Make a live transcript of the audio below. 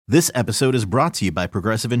This episode is brought to you by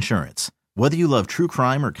Progressive Insurance. Whether you love true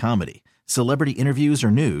crime or comedy, celebrity interviews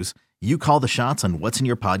or news, you call the shots on what's in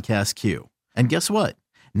your podcast queue. And guess what?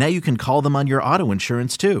 Now you can call them on your auto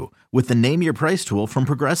insurance too with the Name Your Price tool from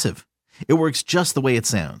Progressive. It works just the way it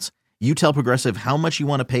sounds. You tell Progressive how much you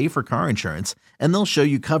want to pay for car insurance, and they'll show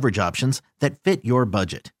you coverage options that fit your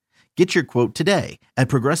budget. Get your quote today at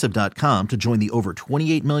Progressive.com to join the over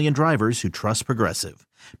 28 million drivers who trust Progressive.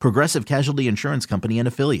 Progressive Casualty Insurance Company and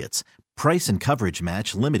Affiliates. Price and coverage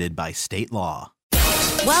match limited by state law.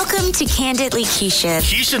 Welcome to Candidly Keisha.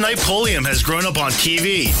 Keisha Knight Pulliam has grown up on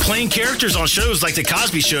TV, playing characters on shows like The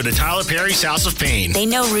Cosby Show to Tyler Perry's House of Pain. They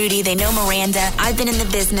know Rudy, they know Miranda. I've been in the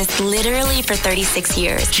business literally for 36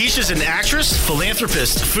 years. Keisha's an actress,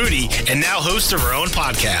 philanthropist, foodie, and now host of her own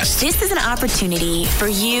podcast. This is an opportunity for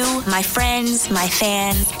you, my friends, my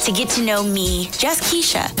fans, to get to know me, just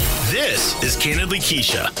Keisha. This is Candidly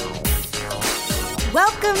Keisha.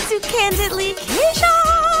 Welcome to Candidly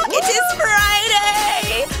Keisha. It is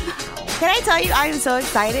Friday. Can I tell you, I am so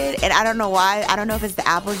excited, and I don't know why. I don't know if it's the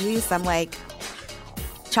apple juice. I'm like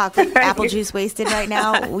chocolate apple juice wasted right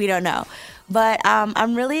now. We don't know. But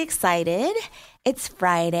I'm really excited. It's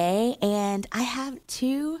Friday, and I have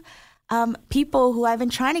two people who I've been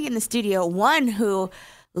trying to get in the studio. One who,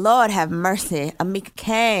 Lord have mercy, Amika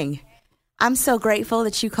Kang. I'm so grateful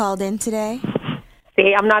that you called in today.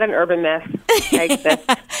 See, I'm not an urban myth. I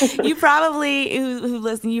exist. You probably, who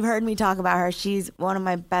listen, you've heard me talk about her. She's one of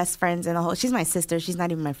my best friends in the whole. She's my sister. She's not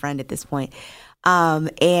even my friend at this point.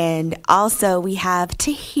 And also we have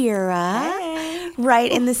Tahira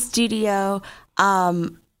right in the studio.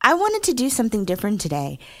 I wanted to do something different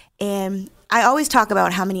today. And I always talk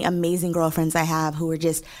about how many amazing girlfriends I have who are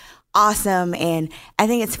just awesome. And I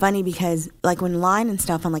think it's funny because like when Line and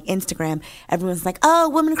stuff on like Instagram, everyone's like, oh,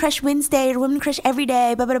 Women Crush Wednesday or Women Crush every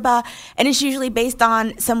day, blah, blah, blah. And it's usually based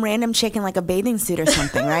on some random chick in like a bathing suit or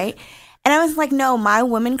something, right? And I was like, no, my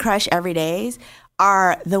Women Crush every days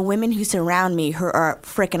are the women who surround me who are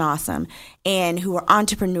freaking awesome and who are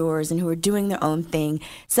entrepreneurs and who are doing their own thing.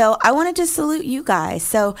 So I wanted to salute you guys.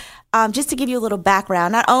 So just to give you a little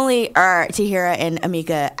background, not only are Tahira and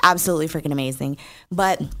Amika absolutely freaking amazing,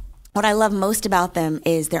 but what I love most about them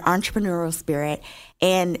is their entrepreneurial spirit,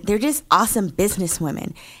 and they're just awesome business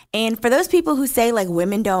women. And for those people who say like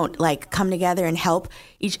women don't like come together and help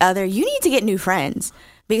each other, you need to get new friends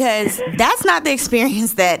because that's not the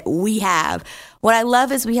experience that we have. What I love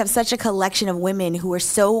is we have such a collection of women who are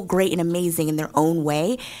so great and amazing in their own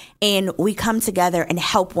way, and we come together and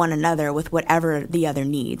help one another with whatever the other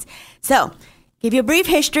needs. So, give you a brief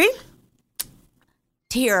history.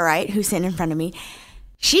 Tahira, right, who's sitting in front of me.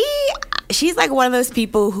 She's like one of those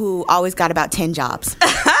people who always got about 10 jobs.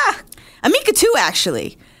 Amika too,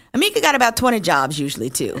 actually. Amika got about 20 jobs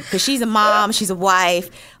usually too, because she's a mom, she's a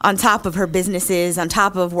wife, on top of her businesses, on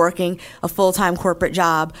top of working a full-time corporate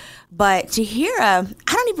job. But Tahira,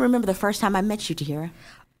 I don't even remember the first time I met you, Tahira.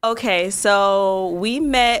 Okay, so we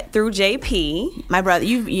met through JP. My brother,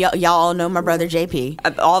 y'all all know my brother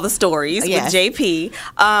JP. All the stories with JP,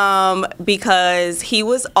 because he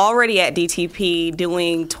was already at DTP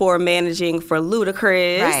doing tour managing for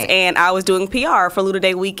Ludacris, and I was doing PR for Luda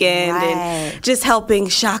Day Weekend and just helping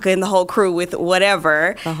Shaka and the whole crew with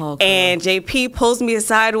whatever. The whole crew. And JP pulls me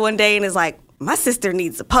aside one day and is like, my sister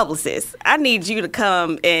needs a publicist. I need you to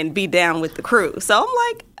come and be down with the crew. So I'm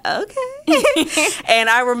like, okay. And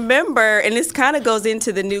I remember, and this kind of goes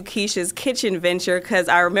into the new Keisha's Kitchen venture, because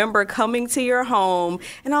I remember coming to your home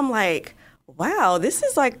and I'm like, wow, this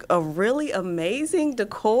is like a really amazing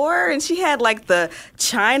decor. And she had like the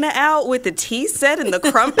china out with the tea set and the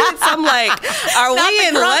crumpets. I'm like, are we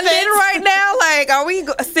in London right now? Like, are we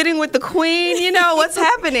sitting with the queen? You know, what's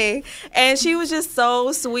happening? And she was just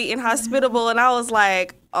so sweet and hospitable. And I was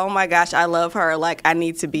like, oh my gosh, I love her. Like, I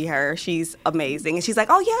need to be her. She's amazing. And she's like,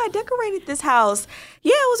 oh yeah, I decorated this house.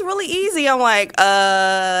 Yeah, it was really easy. I'm like,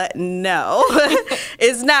 no,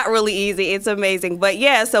 it's not really easy. It's amazing. But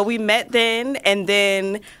yeah, so we met then, and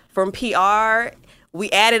then from PR, we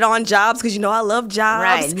added on jobs because, you know, I love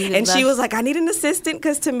jobs. Right. And she was like, I need an assistant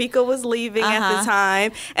because Tamika was leaving at the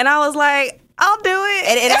time. And I was like, I'll do it.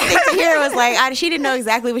 And I think Tahira was like, she didn't know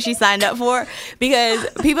exactly what she signed up for, because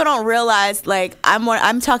people don't realize, like,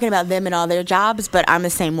 I'm talking about them and all their jobs, but I'm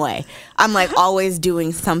the same way. I'm like always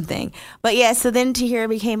doing something. But yeah, so then Tahira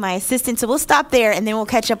became my assistant. So we'll stop there and then we'll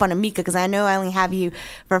catch up on Amika, because I know I only have you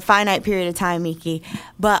for a finite period of time, Miki.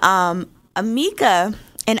 But Amika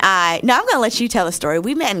and I'm going to let you tell a story.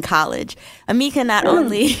 We met in college. Amika not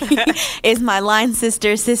only is my line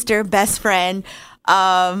sister, best friend,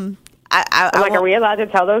 are we allowed to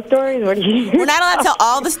tell those stories? What do you? We're not allowed to tell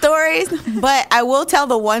all the stories, but I will tell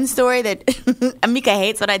the one story that Amika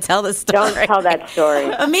hates when I tell the story. Don't tell that story.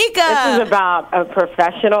 Amika. This is about a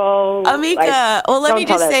professional. Amika, well, let me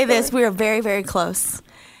just say this. We are very, very close.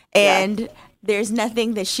 And there's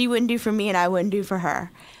nothing that she wouldn't do for me and I wouldn't do for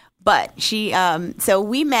her. But she, so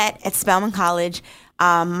we met at Spelman College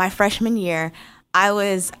my freshman year. I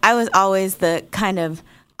was always the kind of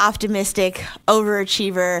optimistic,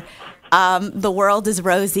 overachiever, the world is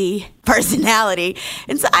rosy personality.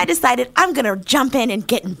 And so I decided I'm going to jump in and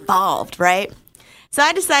get involved, right? So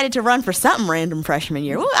I decided to run for something random freshman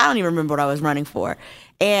year. Well, I don't even remember what I was running for.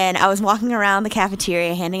 And I was walking around the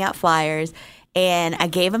cafeteria handing out flyers, and I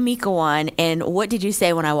gave Amika one. And what did you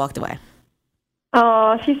say when I walked away?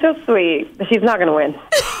 Oh, she's so sweet. She's not going to win.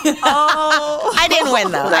 Oh, I didn't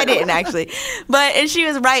win, though. I didn't, actually. And she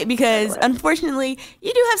was right, because unfortunately,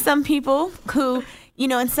 you do have some people who,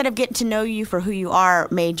 instead of getting to know you for who you are,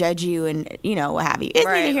 may judge you and, what have you. It's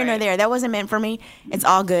neither here nor there. That wasn't meant for me. It's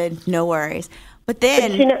all good. No worries. But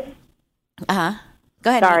then, go ahead.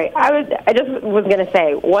 Sorry, I just was going to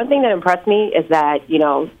say, one thing that impressed me is that,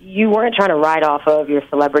 you weren't trying to ride off of your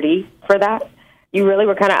celebrity for that. You really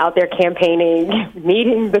were kind of out there campaigning,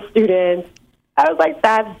 meeting the students. I was like,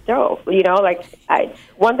 that's dope.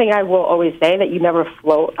 One thing I will always say, that you never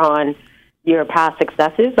float on your past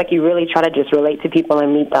successes. Like, you really try to just relate to people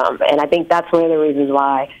and meet them. And I think that's one of the reasons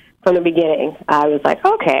why, from the beginning, I was like,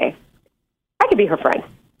 okay, I could be her friend.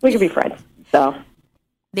 We could be friends. So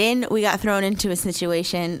then we got thrown into a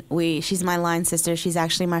situation. She's my line sister. She's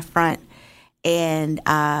actually my front. And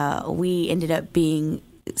we ended up being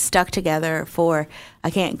stuck together for,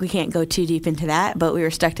 we can't go too deep into that, but we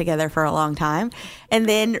were stuck together for a long time, and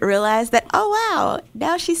then realized that, oh wow,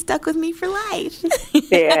 now she's stuck with me for life.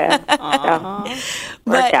 Yeah.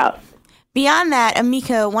 Worked out. Beyond that,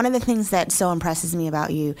 Amika, one of the things that so impresses me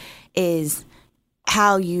about you is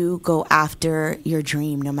how you go after your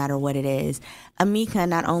dream, no matter what it is. Amika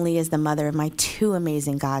not only is the mother of my two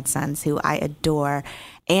amazing godsons, who I adore,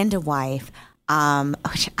 and a wife.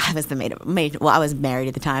 Which I was the maid. Well, I was married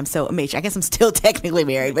at the time, so I guess I'm still technically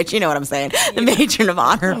married, but you know what I'm saying. The matron of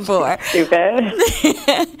honor for.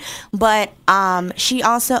 Stupid. But she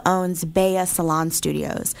also owns Bea Salon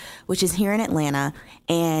Studios, which is here in Atlanta.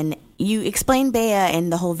 And you explained Bea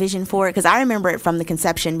and the whole vision for it, because I remember it from the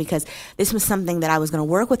conception, because this was something that I was going to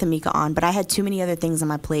work with Amika on, but I had too many other things on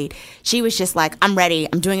my plate. She was just like, I'm ready,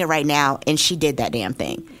 I'm doing it right now, and she did that damn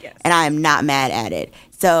thing. Yes. And I am not mad at it.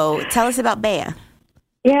 So tell us about Bea.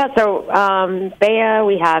 Yeah, so Bea,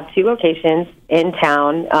 we have 2 locations in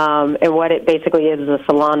town, and what it basically is a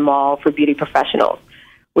salon mall for beauty professionals.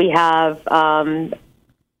 We have,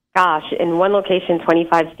 in one location,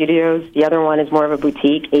 25 studios. The other one is more of a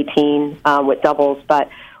boutique, 18 with doubles. But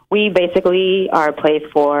we basically are a place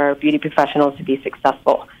for beauty professionals to be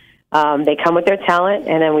successful. They come with their talent,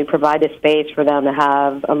 and then we provide the space for them to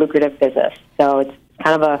have a lucrative business. So it's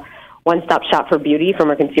kind of a one-stop shop for beauty from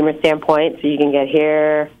a consumer standpoint. So you can get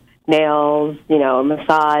hair, nails,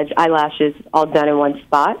 massage, eyelashes, all done in one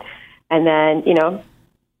spot. And then,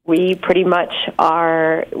 we pretty much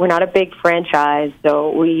we're not a big franchise, so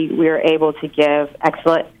we are able to give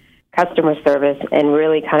excellent customer service and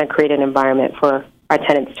really kind of create an environment for our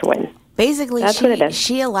tenants to win. Basically,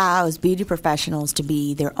 she allows beauty professionals to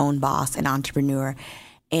be their own boss and entrepreneur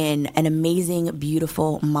in an amazing,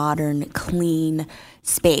 beautiful, modern, clean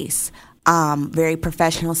space. Very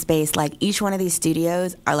professional space. Like, each one of these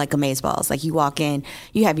studios are like amazeballs. Like, you walk in,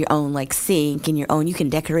 you have your own sink and you can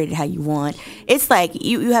decorate it how you want. It's like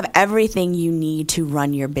you have everything you need to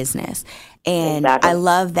run your business. And exactly. I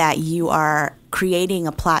love that you are creating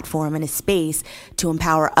a platform and a space to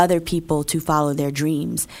empower other people to follow their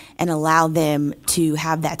dreams and allow them to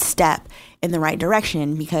have that step in the right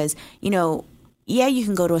direction, because, you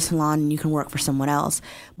can go to a salon and you can work for someone else,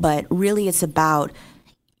 but really it's about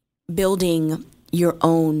building your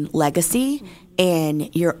own legacy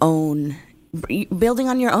and building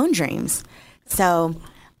on your own dreams. So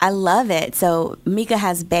I love it. So Mika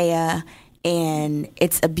has Bea, and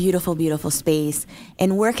it's a beautiful, beautiful space.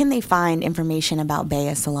 And where can they find information about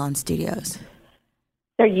Bea Salon Studios?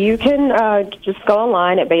 So you can just go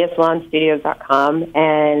online at BeaSalonStudios.com,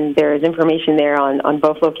 and there's information there on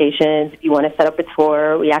both locations. If you want to set up a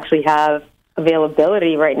tour, we actually have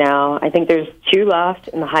availability right now. I think there's 2 left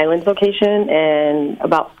in the Highlands location and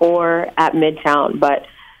about 4 at Midtown. But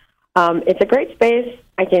it's a great space.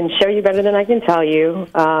 I can show you better than I can tell you.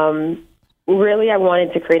 Really, I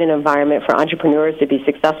wanted to create an environment for entrepreneurs to be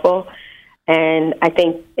successful And I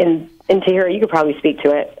think in Tahira, you could probably speak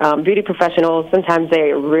to it. Beauty professionals, sometimes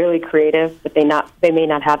they're really creative, but they may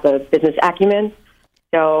not have the business acumen.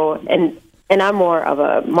 So, and I'm more of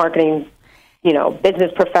a marketing,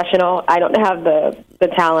 business professional. I don't have the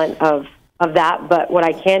talent of that, but what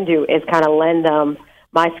I can do is kind of lend them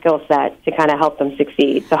my skill set to kind of help them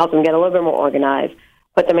succeed, to help them get a little bit more organized,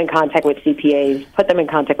 put them in contact with CPAs, put them in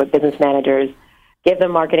contact with business managers, give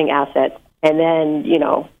them marketing assets, and then,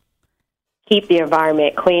 keep the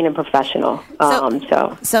environment clean and professional.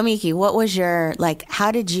 So Miki, what was your,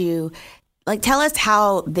 how did you, tell us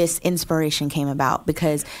how this inspiration came about?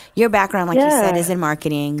 Because your background, you said, is in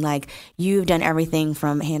marketing. You've done everything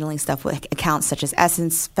from handling stuff with accounts such as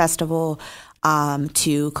Essence Festival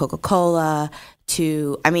to Coca-Cola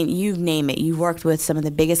to, you name it. You've worked with some of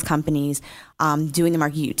the biggest companies doing the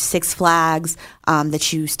marketing, Six Flags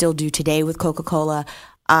that you still do today with Coca-Cola.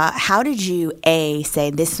 How did you, A, say,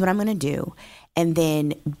 this is what I'm going to do, and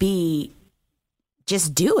then B,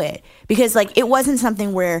 just do it? Because, it wasn't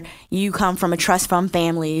something where you come from a trust fund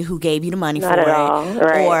family who gave you the money Not for at it. All.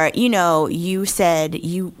 Right. Or, you said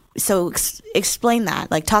explain that.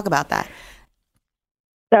 Talk about that.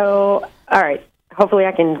 So, all right. Hopefully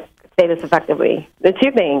I can say this effectively. The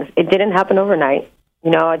two things, it didn't happen overnight.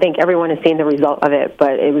 I think everyone has seen the result of it,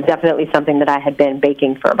 but it was definitely something that I had been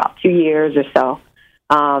baking for about 2 years or so.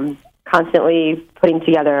 Constantly putting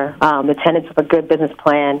together the tenets of a good business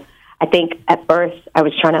plan. I think at first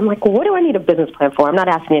I'm like, well, what do I need a business plan for? I'm not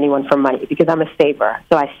asking anyone for money because I'm a saver.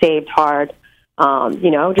 So I saved hard, just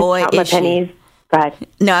count my pennies. Go ahead.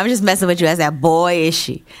 No, I'm just messing with you. I said, boy, is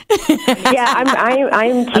she. Yeah,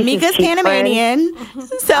 I'm Amika's Panamanian.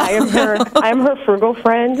 So I am her frugal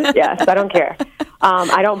friend. Yes, I don't care.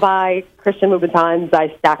 I don't buy Christian Louboutins.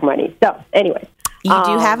 I stack money. So anyway. You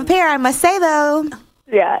do have a pair, I must say, though.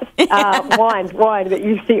 Yes, one that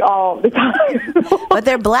you see all the time. But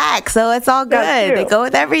they're black, so it's all good. They go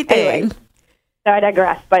with everything. Anyway, so I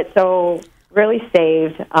digress. But so really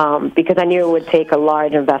saved because I knew it would take a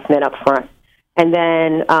large investment up front. And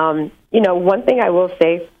then, one thing I will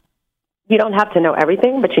say, you don't have to know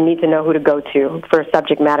everything, but you need to know who to go to for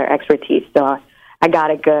subject matter expertise. So I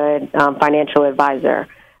got a good financial advisor.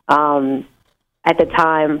 At the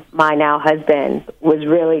time, my now husband was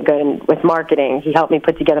really good with marketing. He helped me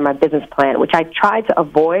put together my business plan, which I tried to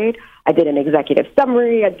avoid. I did an executive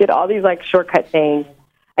summary. I did all these shortcut things.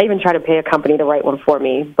 I even tried to pay a company to write one for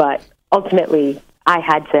me, but ultimately I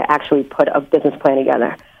had to actually put a business plan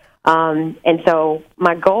together. And so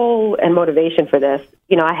my goal and motivation for this,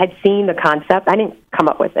 I had seen the concept. I didn't come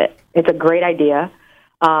up with it. It's a great idea.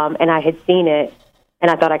 And I had seen it, and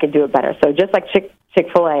I thought I could do it better. So just like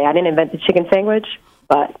Chick-fil-A, I didn't invent the chicken sandwich,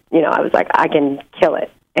 but, I was like, I can kill it.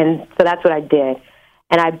 And so that's what I did.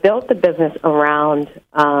 And I built the business around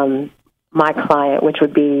my client, which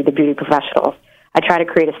would be the beauty professionals. I tried to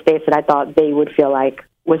create a space that I thought they would feel like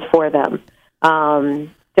was for them.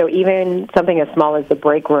 So even something as small as the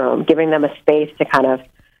break room, giving them a space to kind of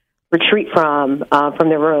retreat from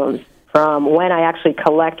their rooms, from when I actually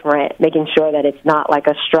collect rent, making sure that it's not like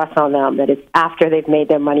a stress on them, that it's after they've made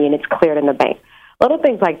their money and it's cleared in the bank. Little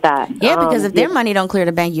things like that. Yeah, because if their money don't clear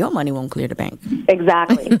the bank, your money won't clear the bank.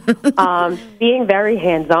 Exactly. Being very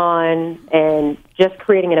hands-on and just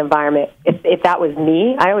creating an environment. If that was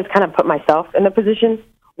me, I always kind of put myself in the position,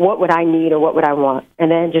 what would I need or what would I want?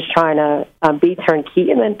 And then just trying to be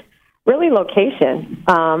turnkey. And then really location.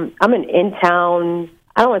 I'm an in-town,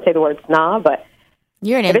 I don't want to say the word snob, but...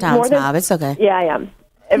 You're an in-town snob. It's okay. Yeah, I am.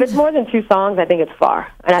 If it's more than 2 songs, I think it's far.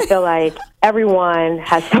 And I feel like everyone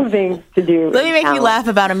has something to do. Let me make you laugh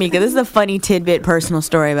about Amika. This is a funny tidbit personal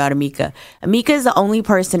story about Amika. Amika is the only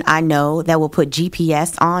person I know that will put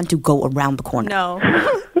GPS on to go around the corner. No.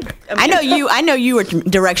 I know you were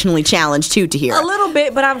directionally challenged too, Tahira. A little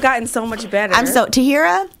bit, but I've gotten so much better.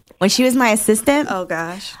 Tahira, when she was my assistant, oh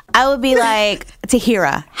gosh, I would be like,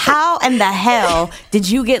 Tahira, how in the hell did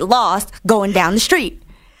you get lost going down the street?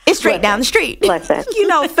 It's straight down the street. Listen.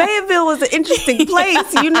 Fayetteville was an interesting place, it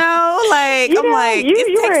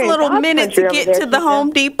takes a little minute to get to the Home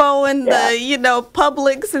Depot and the,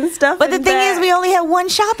 Publix and stuff. But the thing is, we only have one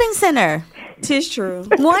shopping center. 'Tis true.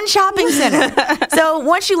 One shopping center. So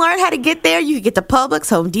once you learn how to get there, you can get to Publix,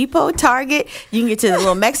 Home Depot, Target. You can get to the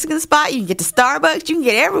little Mexican spot. You can get to Starbucks. You can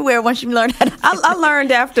get everywhere once you learn how to. I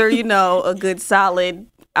learned after, a good solid,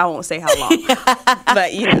 I won't say how long,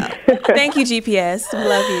 but thank you, GPS. We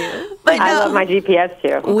love you. But I love my GPS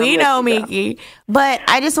too. We know, Miki. But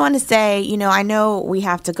I just want to say, I know we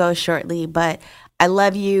have to go shortly, but I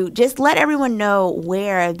love you. Just let everyone know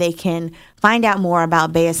where they can find out more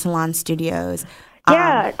about Bea Salon Studios.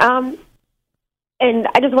 Yeah. And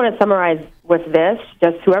I just want to summarize with this,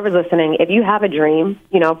 just whoever's listening, if you have a dream,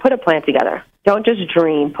 put a plan together. Don't just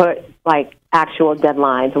dream. Put, actual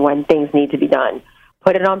deadlines when things need to be done.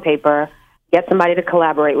 Put it on paper. Get somebody to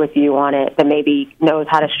collaborate with you on it that maybe knows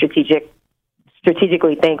how to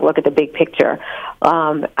strategically think, look at the big picture.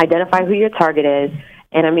 Identify who your target is.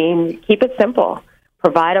 And, keep it simple.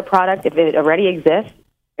 Provide a product if it already exists.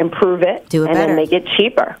 Improve it. Do it and better. Then make it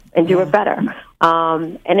cheaper and do it better.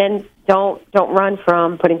 And then don't run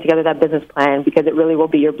from putting together that business plan, because it really will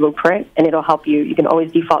be your blueprint and it'll help you. You can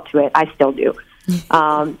always default to it. I still do.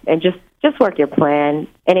 And just work your plan.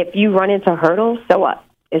 And if you run into hurdles, so what?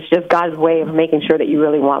 It's just God's way of making sure that you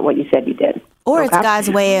really want what you said you did. Or it's God's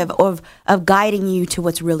way of guiding you to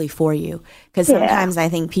what's really for you. Because sometimes I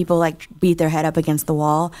think people beat their head up against the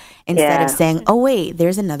wall instead of saying, oh, wait,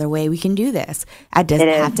 there's another way we can do this. It doesn't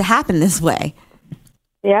have to happen this way.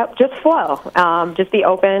 Yep, just flow. Just be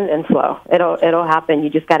open and flow. It'll happen.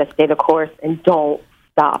 You just got to stay the course and don't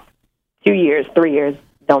stop. 2 years, 3 years,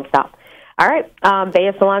 don't stop. All right,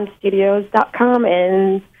 BeyaSalonStudios.com,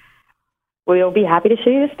 and we'll be happy to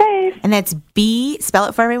show you the space. And that's B, spell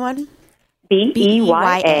it for everyone.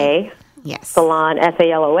 BEYA. Yes. Salon,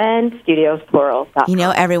 SALON, Studios, plural.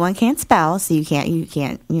 Everyone can't spell, so you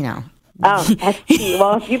can't. Oh, ST.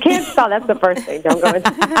 Well, if you can't spell, that's the first thing. Don't go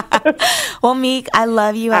into Well, Meek, I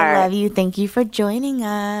love you. I love you. Thank you for joining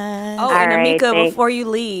us. Oh, and Amika, before you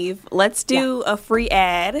leave, let's do a free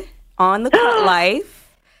ad on the Cut Life.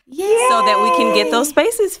 Yeah. So that we can get those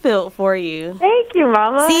spaces filled for you. Thank you,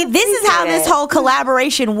 Mama. See, this is how this whole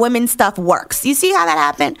collaboration women stuff works. You see how that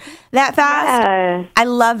happened that fast? Yeah. I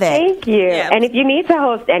love it. Thank you. Yeah. And if you need to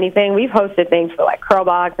host anything, we've hosted things for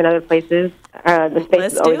Curlbox and other places. The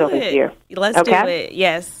space is always open to you. Let's do it.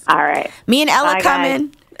 Yes. All right. Me and Ella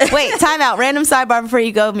coming. Wait, time out. Random sidebar before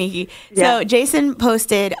you go, Miki. So Jason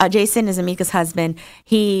posted, Jason is Amika's husband.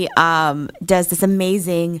 He does this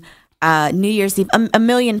amazing New Year's Eve, a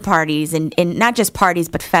million parties, and not just parties,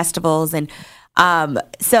 but festivals. And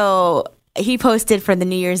so he posted for the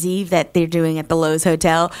New Year's Eve that they're doing at the Lowe's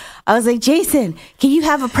Hotel. I was like, Jason, can you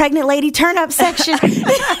have a pregnant lady turn up section? Tell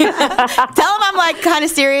him I'm kind of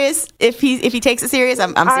serious. If he takes it serious,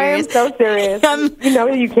 I'm serious. I am so serious.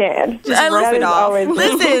 You can. Just rip it off.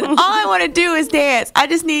 Listen, all I want to do is dance. I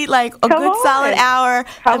just need a good solid hour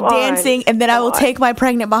of dancing, and then I will take my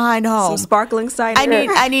pregnant behind home. Some sparkling cider.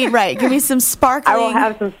 I need right. Give me some sparkling. I will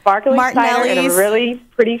have some sparkling cider and a really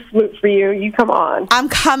pretty flute for you. You come on. I'm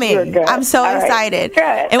coming. I'm so excited. Good.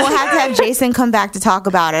 And we'll have to have Jason come back to talk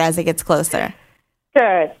about it as it gets closer.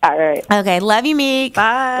 Good. All right. Okay. Love you, Meek.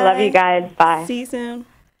 Bye. Love you guys. Bye. See you soon.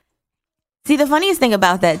 See, the funniest thing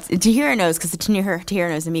about that, Tahira knows, because Tahira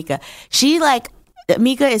knows Amika.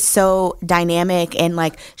 Mika is so dynamic and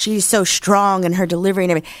she's so strong in her delivery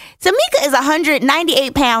and everything. So Mika is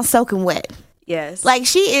 198 pounds soaking wet. Yes.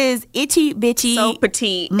 She is itty bitty, so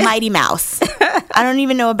petite, Mighty Mouse. I don't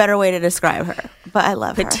even know a better way to describe her, but I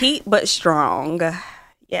love her. Petite but strong.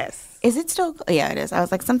 Yes. Is it still? Yeah, it is. I was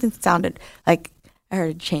like, something sounded like I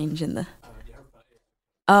heard a change in the.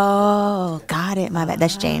 Oh, got it. My bad.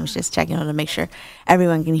 That's James just checking on to make sure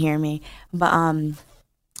everyone can hear me. But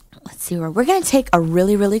let's see. We're gonna take a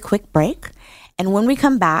really, really quick break. And when we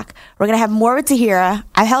come back, we're going to have more with Tahira.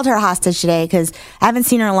 I held her hostage today because I haven't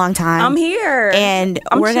seen her in a long time. I'm here. And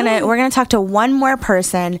we're gonna talk to one more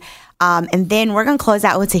person. And then we're going to close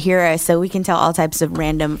out with Tahira so we can tell all types of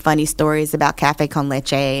random funny stories about Cafe Con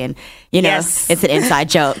Leche. And, it's an inside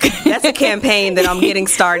joke. That's a campaign that I'm getting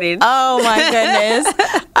started. Oh, my goodness.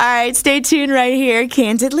 All right. Stay tuned right here.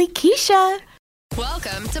 Candidly, Keisha.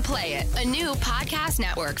 Welcome to Play It, a new podcast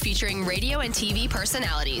network featuring radio and TV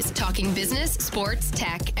personalities talking business, sports,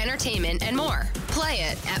 tech, entertainment, and more. Play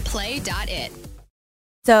it at play.it.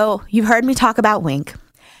 So you've heard me talk about Wink.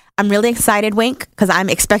 I'm really excited, Wink, because I'm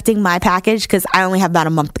expecting my package because I only have about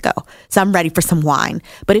a month to go. So I'm ready for some wine.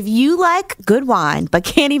 But if you like good wine but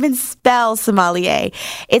can't even spell sommelier,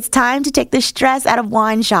 it's time to take the stress out of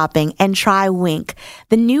wine shopping and try Wink,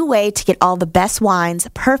 the new way to get all the best wines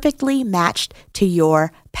perfectly matched to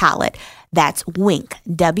your palate. That's Wink,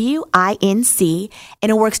 W-I-N-C, and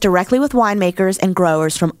it works directly with winemakers and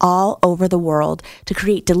growers from all over the world to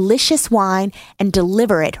create delicious wine and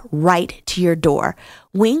deliver it right to your door.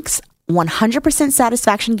 Wink's 100%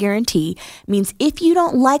 satisfaction guarantee means if you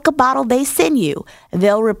don't like a bottle they send you,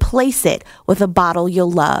 they'll replace it with a bottle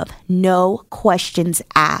you'll love. No questions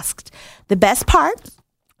asked. The best part?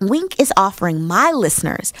 Wink is offering my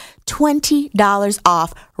listeners $20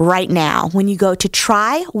 off right now when you go to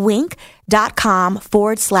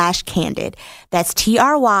trywink.com/candid. That's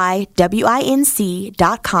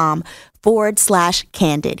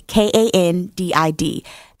trywinc.com/candid, KANDID.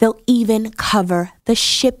 They'll even cover the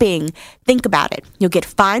shipping. Think about it. You'll get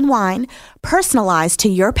fine wine personalized to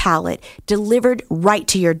your palate, delivered right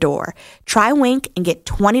to your door. Try Wink and get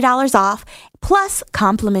 $20 off plus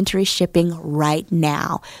complimentary shipping right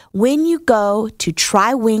now when you go to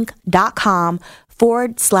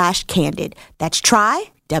trywink.com/candid. That's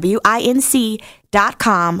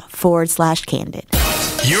WINC.com/candid.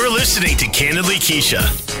 You're listening to Candidly Keisha.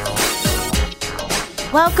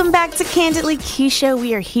 Welcome back to Candidly Keisha.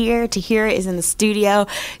 We are here. Tahira is in the studio.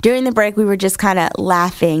 During the break, we were just kind of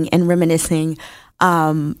laughing and reminiscing.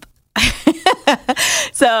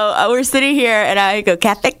 So we're sitting here and I go,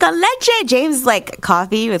 Café con leche. James is like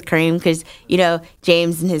coffee with cream because, you know,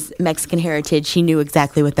 James and his Mexican heritage, he knew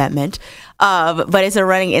exactly what that meant. But it's a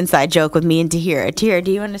running inside joke with me and Tahira. Tahira,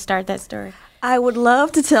 do you want to start that story? I would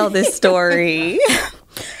love to tell this story.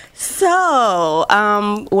 So,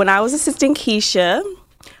 when I was assisting Keisha,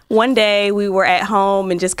 one day we were at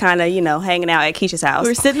home and just kind of, you know, hanging out at Keisha's house. We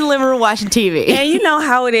were sitting in the living room watching TV. And you know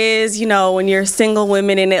how it is, you know, when you're single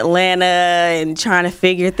women in Atlanta and trying to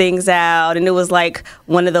figure things out. And it was like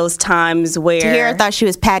one of those times where... Tahira thought she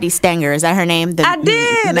was Patty Stenger. Is that her name? I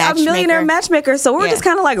did. I'm Millionaire Matchmaker. So we were just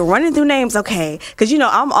kind of like running through names. Okay. Because, you know,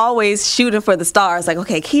 I'm always shooting for the stars. Like,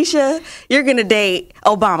 okay, Keisha, you're going to date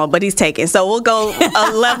Obama, but he's taken. So we'll go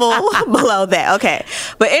a level below that. Okay.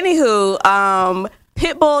 But anywho...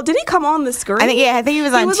 Pitbull, did he come on the screen? I think he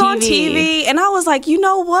was on TV. He was on TV, and I was like, you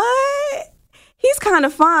know what? He's kind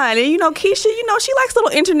of fine. And, you know, Keisha, you know, she likes a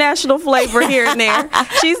little international flavor here and there.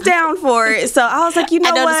 She's down for it. So I was like, you know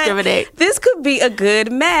what? I don't discriminate. This could be a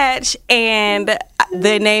good match. And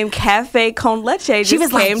the name Café con Leche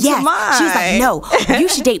just came to mind. She was like, no, you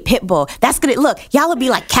should date Pitbull. That's good. Look, y'all will be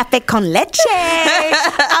like Café con Leche.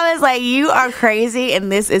 I was like, you are crazy,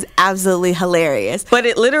 and this is absolutely hilarious. But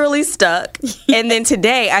it literally stuck. And then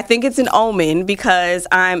today, I think it's an omen because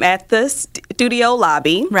I'm at the studio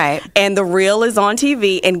lobby. Right. And The Real is on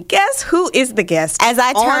TV. And guess who is the guest? As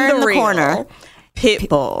I turn the corner.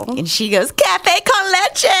 Pitbull. And she goes, Café con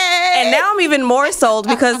Leche. And now I'm even more sold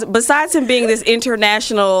because besides him being this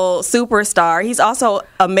international superstar, he's also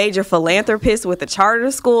a major philanthropist with a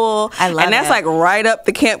charter school. I love it. And that's like right up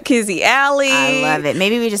the Camp Kizzy alley. I love it.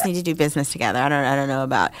 Maybe we just need to do business together. I don't know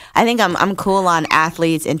about. I think I'm cool on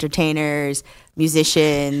athletes, entertainers,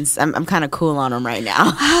 musicians. I'm kind of cool on them right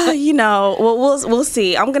now. You know, we'll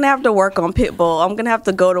see. I'm gonna have to work on Pitbull. I'm gonna have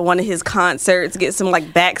to go to one of his concerts, get some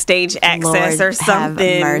like backstage access Lord, or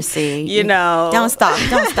something. Have mercy. You know, don't stop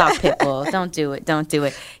Pitbull. Don't do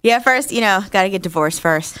it. Yeah, first, you know, got to get divorced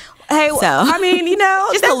first. Hey, so. I mean, you know,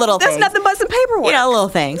 just a little. That's nothing but some paperwork. You know, little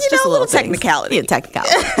things. Just a little technicality. Yeah,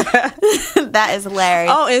 technicality. That is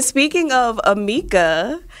hilarious. Oh, and speaking of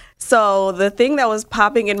Amika. So the thing that was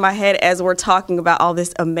popping in my head as we're talking about all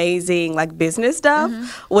this amazing like business stuff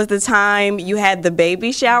was the time you had the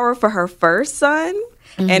baby shower for her first son.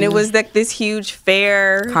 And it was like this huge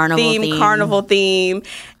fair carnival theme.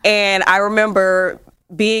 And I remember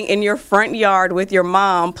being in your front yard with your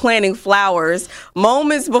mom planting flowers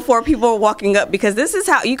moments before people were walking up, because this is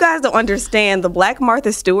how you guys don't understand. The Black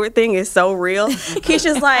Martha Stewart thing is so real.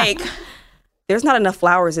 Keisha's like, there's not enough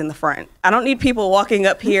flowers in the front. I don't need people walking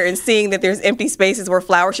up here and seeing that there's empty spaces where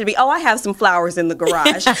flowers should be. Oh, I have some flowers in the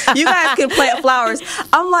garage. You guys can plant flowers.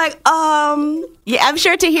 I'm like, yeah, I'm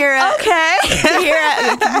sure Tahira. Okay.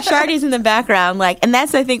 Tahira, Shardy's in the background, like, and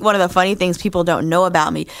that's, I think, one of the funny things people don't know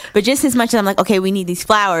about me. But just as much as I'm like, okay, we need these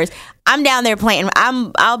flowers, I'm down there planting.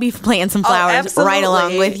 I'll be planting some flowers right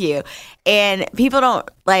along with you. And people don't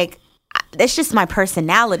like. That's just my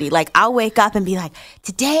personality. Like, I'll wake up and be like,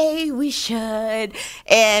 today we should.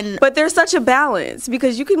 But there's such a balance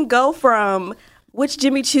because you can go from which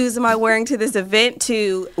Jimmy Choos am I wearing to this event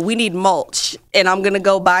to we need mulch. And I'm going to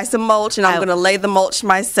go buy some mulch and I'm going to lay the mulch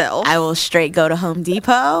myself. I will straight go to Home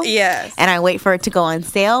Depot. Yes. And I wait for it to go on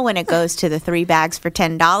sale. When it goes to the 3 bags for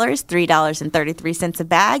 $10, $3.33 a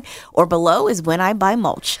bag or below is when I buy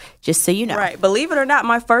mulch, just so you know. Right. Believe it or not,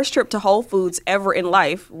 my first trip to Whole Foods ever in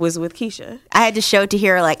life was with Keisha. I had to show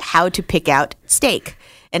Tahira like how to pick out steak.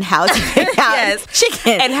 And how to pick out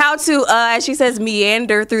chicken. And how to, as she says,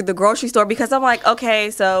 meander through the grocery store. Because I'm like, okay,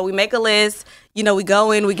 so we make a list. You know, we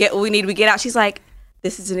go in, we get what we need, we get out. She's like,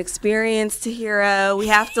 this is an experience, Tahira. We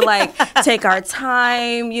have to like take our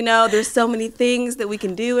time. You know, there's so many things that we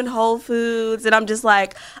can do in Whole Foods. And I'm just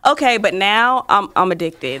like, okay, but now I'm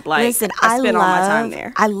addicted. Like, listen, I spend all my time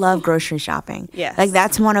there. I love grocery shopping. Yes. Like,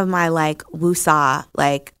 that's one of my like woosah,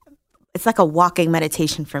 like, it's like a walking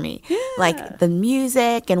meditation for me. Yeah. Like the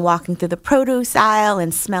music and walking through the produce aisle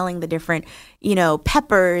and smelling the different, you know,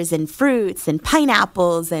 peppers and fruits and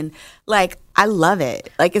pineapples, and like, I love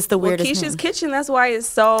it. Like, it's the weirdest Keisha's thing. Kitchen, that's why it's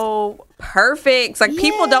so perfect. It's like,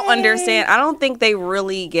 people don't understand. I don't think they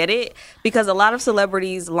really get it, because a lot of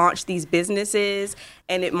celebrities launch these businesses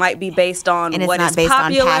and it might be based on what is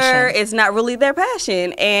popular. It's not really their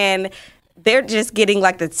passion. And they're just getting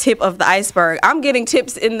like the tip of the iceberg. I'm getting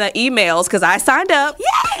tips in the emails because I signed up.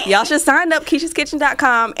 Yay! Y'all should sign up,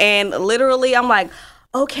 Keisha'sKitchen.com. And literally, I'm like,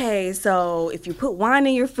 okay, so if you put wine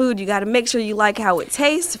in your food, you got to make sure you like how it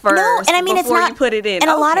tastes first. No, and I mean, before it's not, you put it in. And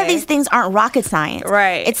a lot of these things aren't rocket science.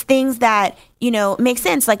 Right. It's things that, you know, make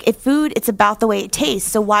sense. Like, if food, it's about the way it tastes.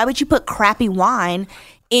 So why would you put crappy wine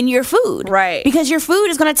in your food? Right. Because your food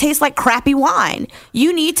is going to taste like crappy wine.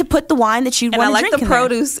 You need to put the wine that you want to drink in there. And I like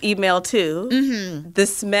the produce email too. Mm-hmm. The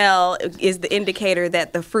smell is the indicator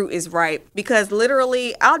that the fruit is ripe, because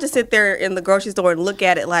literally I'll just sit there in the grocery store and look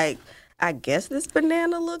at it like, I guess this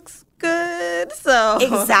banana looks good. So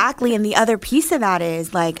exactly. And the other piece of that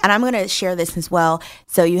is like, and I'm going to share this as well,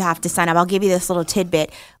 so you have to sign up. I'll give you this little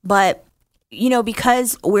tidbit, but you know,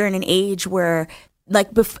 because we're in an age where like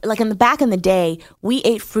in the back in the day, we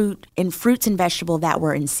ate fruits and vegetables that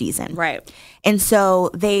were in season. Right. And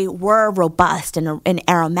so they were robust and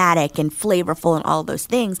aromatic and flavorful and all of those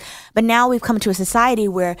things. But now we've come to a society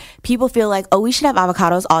where people feel like, oh, we should have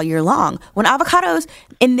avocados all year long. When avocados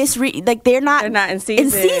in this they're not in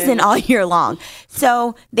season all year long.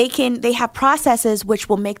 So they have processes which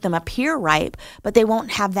will make them appear ripe, but they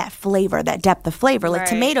won't have that flavor, that depth of flavor. Like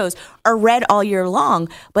tomatoes are red all year long,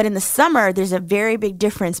 but in the summer there's a very big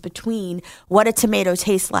difference between what a tomato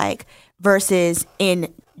tastes like versus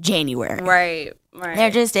in January. Right. There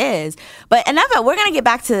just is. But enough of it. We're going to get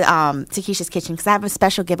back to Keisha's Kitchen, because I have a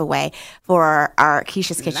special giveaway for our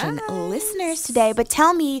Keisha's Kitchen listeners today. But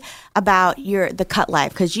tell me about the Cut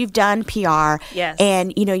Life, because you've done PR. Yes.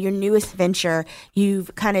 And, you know, your newest venture,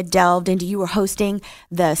 you've kind of delved into, you were hosting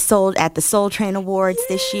the Soul Train Awards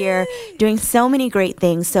this year, doing so many great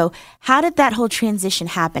things. So how did that whole transition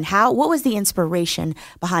happen? What was the inspiration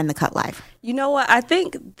behind the Cut Life? You know what? I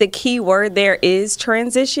think the key word there is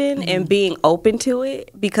transition and being open to it,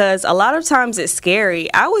 because a lot of times it's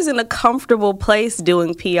scary. I was in a comfortable place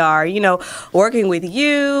doing PR, you know, working with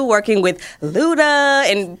you, working with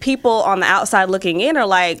Luda, and people on the outside looking in are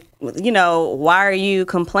like, you know, why are you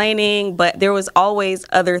complaining? But there was always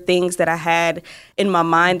other things that I had in my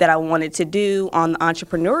mind that I wanted to do on the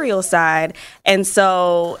entrepreneurial side. And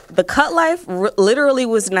so the Cut Life literally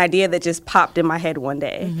was an idea that just popped in my head one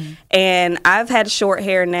day. Mm-hmm. And I've had short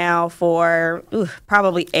hair now for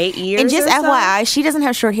probably 8 years. And just FYI, she doesn't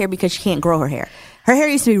have short hair because she can't grow her hair. Her hair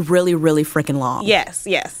used to be really, really freaking long. Yes.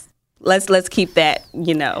 Let's keep that,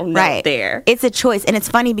 you know, note there. It's a choice. And it's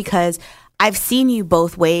funny because I've seen you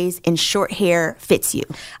both ways, and short hair fits you.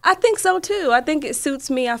 I think so too. I think it suits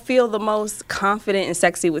me. I feel the most confident and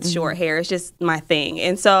sexy with short hair. It's just my thing.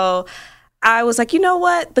 And so I was like, you know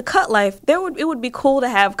what? The Cut Life, it would be cool to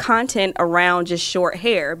have content around just short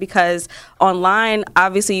hair, because online,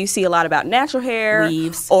 obviously, you see a lot about natural hair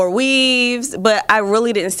weaves, but I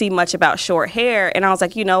really didn't see much about short hair. And I was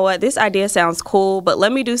like, you know what? This idea sounds cool, but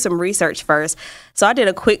let me do some research first. So I did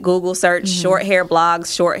a quick Google search, short hair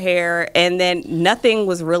blogs, short hair, and then nothing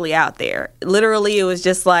was really out there. Literally, it was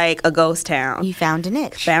just like a ghost town. You found a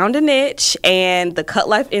niche. And the Cut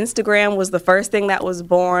Life Instagram was the first thing that was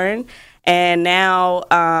born. And now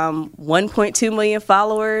 1.2 million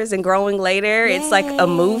followers and growing later. Yay. It's like a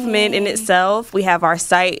movement in itself. We have our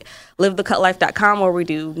site, livethecutlife.com, where we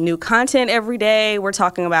do new content every day. We're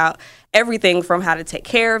talking about everything from how to take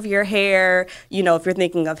care of your hair, you know, if you're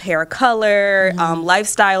thinking of hair color,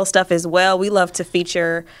 lifestyle stuff as well. We love to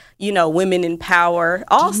feature, you know, women in power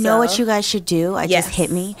also. You know what you guys should do? Just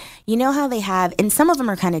hit me. You know how they have, and some of them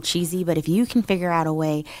are kind of cheesy, but if you can figure out a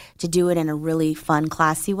way to do it in a really fun,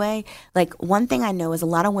 classy way, like one thing I know is a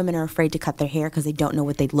lot of women are afraid to cut their hair because they don't know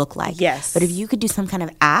what they'd look like. Yes. But if you could do some kind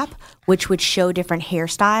of app which would show different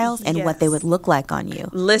hairstyles and what they would look like on you.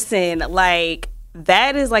 Listen, like,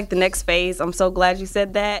 that is like the next phase. I'm so glad you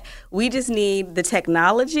said that. We just need the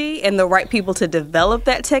technology and the right people to develop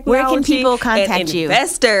that technology. Where can people contact you?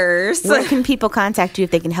 Investors. Where can people contact you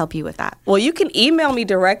if they can help you with that? Well, you can email me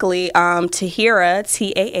directly, Tahira,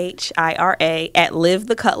 Tahira, at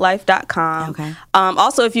livethecutlife.com. Okay.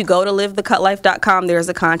 Also, if you go to livethecutlife.com, there's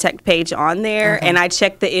a contact page on there, and I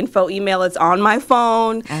check the info email. It's on my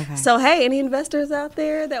phone. Okay. So, hey, any investors out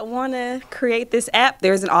there that want to create this app,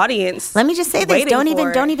 there's an audience. Let me just say this. Don't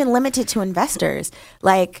even limit it to investors.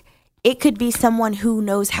 Like, it could be someone who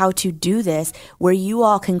knows how to do this where you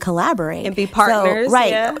all can collaborate. And be partners. So, right.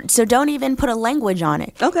 Yeah. So don't even put a language on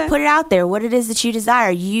it. Okay. Put it out there, what it is that you desire.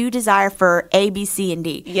 You desire for A, B, C, and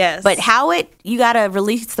D. Yes. But you got to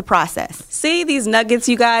release the process. See, these nuggets,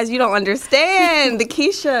 you guys, you don't understand. The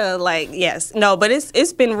Keisha, yes. No, but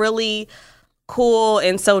it's been really cool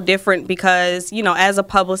and so different because, as a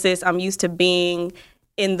publicist, I'm used to being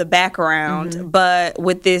in the background. But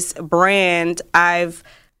with this brand, I've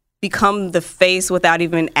become the face without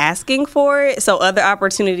even asking for it. So other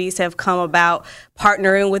opportunities have come about,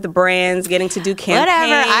 partnering with brands, getting to do campaigns.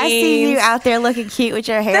 Whatever. I see you out there looking cute with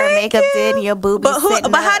your hair and makeup did and your boobies.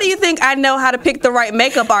 But how do you think I know how to pick the right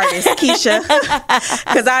makeup artist, Keisha?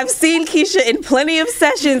 Because I've seen Keisha in plenty of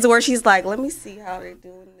sessions where she's like, let me see how they're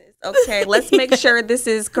doing this. Okay, let's make sure this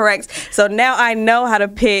is correct. So now I know how to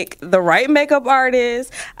pick the right makeup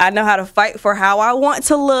artist. I know how to fight for how I want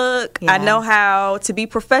to look. Yeah. I know how to be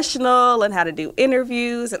professional and how to do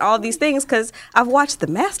interviews and all these things because I've watched the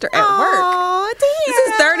master at work. This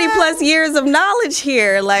is 30 plus years of knowledge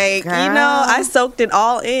here. I soaked it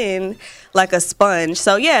all in like a sponge.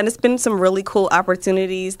 So yeah, and it's been some really cool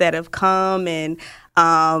opportunities that have come and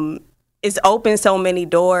it's opened so many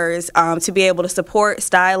doors to be able to support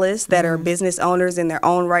stylists that are business owners in their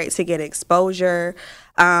own right to get exposure,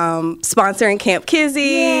 sponsoring Camp Kizzy.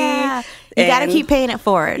 Yeah, you got to keep paying it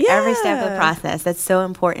forward every step of the process. That's so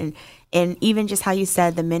important. And even just how you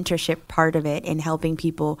said the mentorship part of it and helping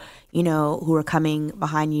people, who are coming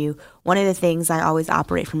behind you. One of the things I always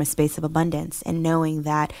operate from a space of abundance and knowing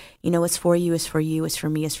that, what's for you is for you, it's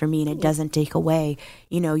for me is for me, and it doesn't take away.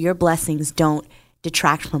 Your blessings don't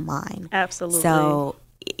detract from mine. Absolutely. So,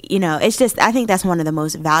 it's just, I think that's one of the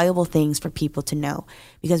most valuable things for people to know,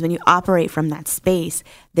 because when you operate from that space,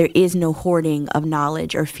 there is no hoarding of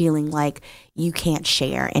knowledge or feeling like you can't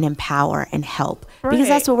share and empower and help, because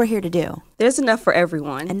that's what we're here to do. There's enough for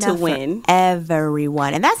everyone to win.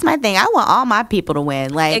 Everyone. And that's my thing. I want all my people to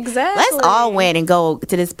win. Exactly. Let's all win and go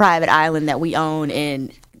to this private island that we own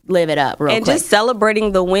and live it up real quick. And just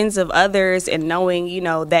celebrating the wins of others and knowing,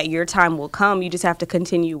 that your time will come. You just have to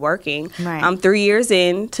continue working. Right. I'm 3 years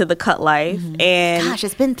into the Cut Life. And gosh,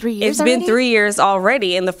 it's been 3 years It's been 3 years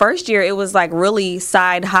already. And the first year, it was like really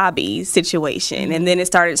side hobby situation. And then it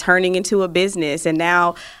started turning into a business. And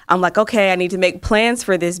now I'm like, okay, I need to make plans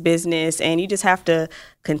for this business. And you just have to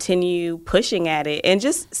continue pushing at it and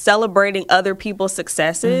just celebrating other people's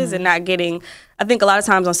successes and not getting, I think a lot of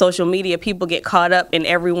times on social media, people get caught up in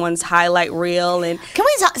everyone's highlight reel. And can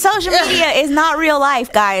we talk? Social media is not real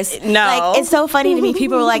life, guys. No. It's so funny to me.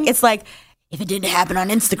 People are like, it's like, if it didn't happen on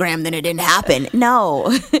Instagram, then it didn't happen.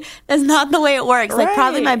 No, that's not the way it works. Like,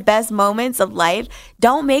 probably my best moments of life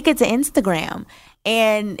don't make it to Instagram.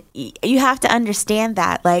 And you have to understand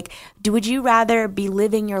that. Like, would you rather be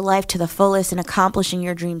living your life to the fullest and accomplishing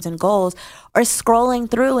your dreams and goals, or scrolling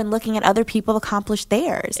through and looking at other people accomplish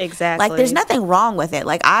theirs? Exactly. Like, there's nothing wrong with it.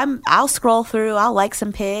 Like, I'll scroll through, I'll like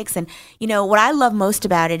some pics. And, what I love most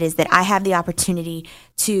about it is that I have the opportunity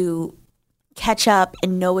to catch up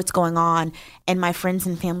and know what's going on in my friends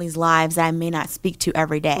and family's lives that I may not speak to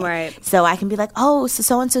every day. Right. So I can be like, oh,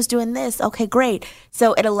 so-and-so's doing this. Okay, great.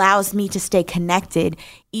 So it allows me to stay connected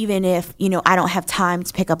even if, I don't have time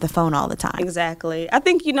to pick up the phone all the time. Exactly. I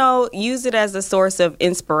think, use it as a source of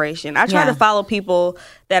inspiration. I try to follow people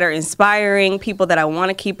that are inspiring, people that I want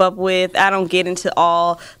to keep up with. I don't get into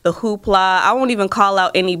all the hoopla. I won't even call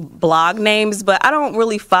out any blog names, but I don't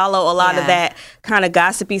really follow a lot of that kind of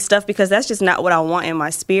gossipy stuff because that's just not what I want in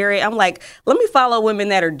my spirit. I'm like, let me follow women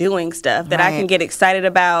that are doing stuff that I can get excited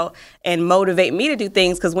about and motivate me to do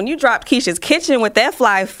things. Because when you dropped Keisha's Kitchen with that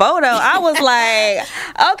fly photo, I was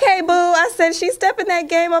like, okay, boo. I said, she's stepping that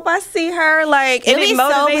game up. I see her. Like, and it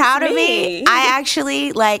motivates so proud of me. I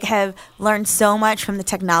actually have learned so much from the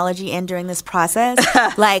technology and during this process.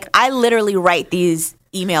 I literally write these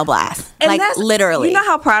email blasts. And literally. You know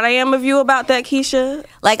how proud I am of you about that, Keisha?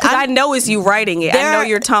 Because I know it's you writing it. I know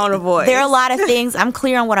your tone of voice. There are a lot of things. I'm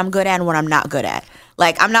clear on what I'm good at and what I'm not good at.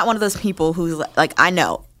 I'm not one of those people who's I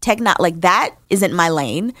know like that isn't my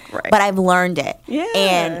lane, but I've learned it. Yeah.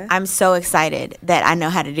 And I'm so excited that I know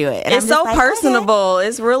how to do it. And it's so personable. Okay.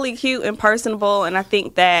 It's really cute and personable. And I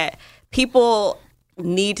think that people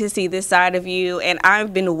need to see this side of you. And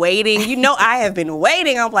I've been waiting. I have been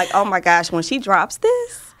waiting. I'm like, oh my gosh, when she drops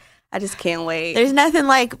this, I just can't wait. There's nothing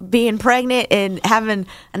like being pregnant and having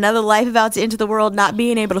another life about to enter the world, not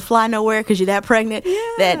being able to fly nowhere because you're that pregnant,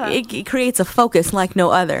 that it creates a focus like no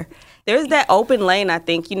other. There's that open lane, I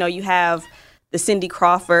think. You have the Cindy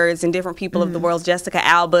Crawfords and different people of the world, Jessica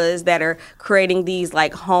Albas, that are creating these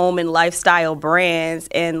like home and lifestyle brands.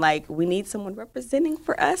 And like, we need someone representing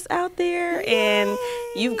for us out there. Yay. And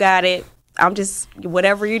you've got it. I'm just,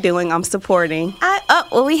 whatever you're doing, I'm supporting.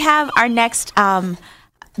 We have our next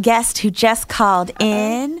guest who just called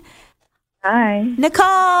in. Hi. Nicole.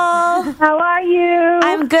 How are you?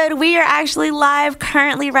 I'm good. We are actually live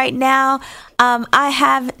currently right now. I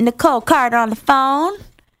have Nicole Carter on the phone.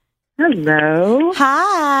 Hello.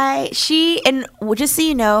 Hi. And just so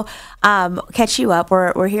you know, catch you up,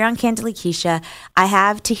 we're here on Candidly Keisha. I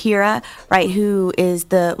have Tahira, right, who is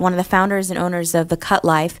one of the founders and owners of The Cut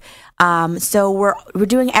Life. So we're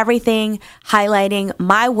doing everything highlighting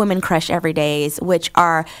my women crush everydays, which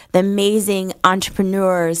are the amazing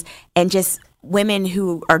entrepreneurs and just women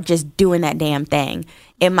who are just doing that damn thing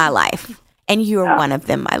in my life. And you are one of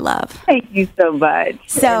them, my love. Thank you so much.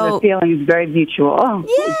 So and the feeling is very mutual.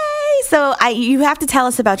 Yay! So you have to tell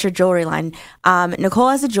us about your jewelry line. Nicole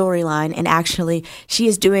has a jewelry line, and actually she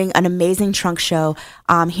is doing an amazing trunk show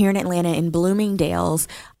here in Atlanta in Bloomingdale's.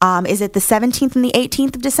 Is it the 17th and the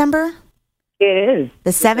 18th of December? It is. The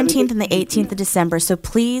 17th and the 18th of December. So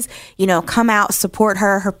please, come out, support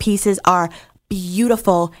her. Her pieces are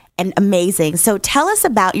beautiful and amazing. So tell us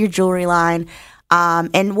about your jewelry line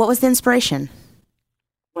and what was the inspiration?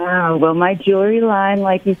 Wow. Well, my jewelry line,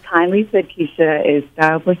 like you kindly said, Keisha, is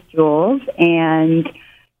Style Plus Jewels, and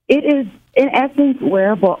it is, in essence,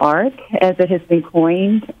 wearable art, as it has been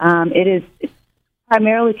coined. It's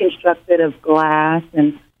primarily constructed of glass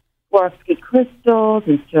and Swarovski crystals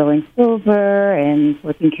and sterling silver and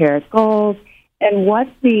 14-karat gold. And what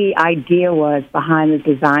the idea was behind the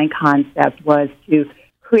design concept was to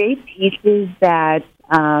create pieces that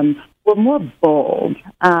were more bold,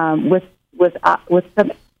 with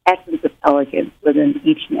some essence of elegance within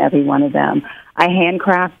each and every one of them. I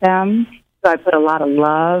handcraft them, so I put a lot of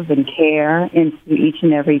love and care into each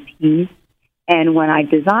and every piece. And when I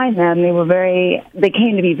designed them, they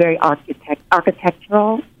came to be very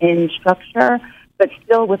architectural in structure, but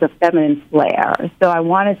still with a feminine flair. So I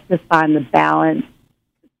wanted to find the balance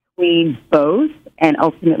between both and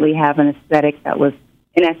ultimately have an aesthetic that was,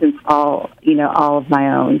 in essence, all of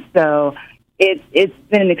my own. So it's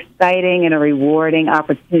been an exciting and a rewarding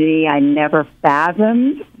opportunity. I never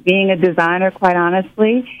fathomed being a designer, quite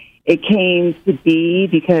honestly. It came to be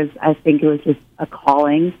because I think it was just a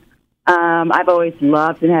calling. I've always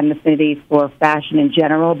loved and had an affinity for fashion in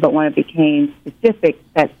general, but when it became specific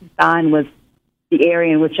that design was the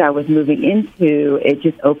area in which I was moving into, it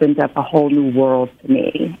just opened up a whole new world to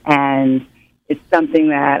me. And it's something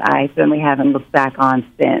that I certainly haven't looked back on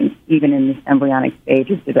since, even in this embryonic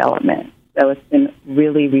stage of development. So it's been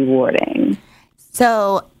really rewarding.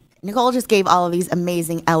 So Nicole just gave all of these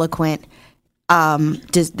amazing, eloquent, I'm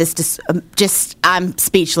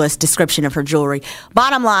speechless description of her jewelry.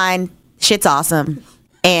 Bottom line, shit's awesome.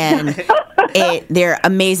 And they're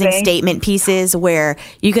amazing statement pieces where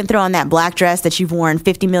you can throw on that black dress that you've worn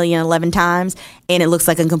 50,011,000 times and it looks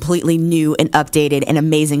like a completely new and updated and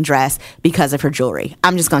amazing dress because of her jewelry.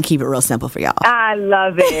 I'm just going to keep it real simple for y'all. I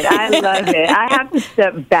love it. I have to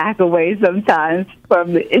step back away sometimes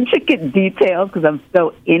from the intricate details because I'm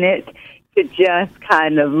so in it, to just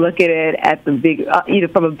kind of look at it at the big,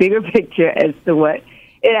 from a bigger picture as to what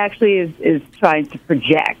it actually is trying to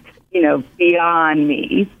project, beyond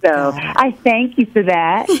me. So I thank you for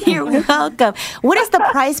that. You're welcome. What is the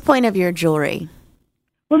price point of your jewelry?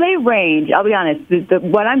 Well, they range. I'll be honest.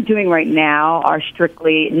 What I'm doing right now are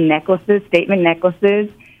strictly necklaces, statement necklaces,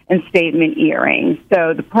 and statement earrings.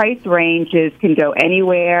 So the price ranges can go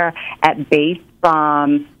anywhere at base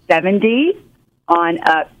from $70 on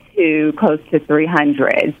up to close to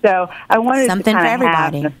 $300. So I wanted something to for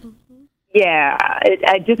everybody.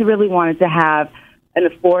 I just really wanted to have an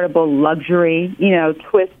affordable luxury,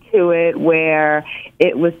 twist to it where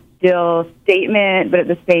it was still statement, but at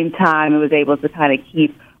the same time it was able to kind of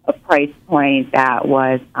keep a price point that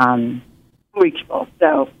was reachable.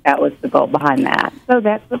 So that was the goal behind that. So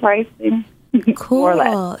that's the pricing.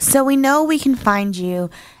 Cool. So we know we can find you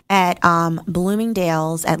at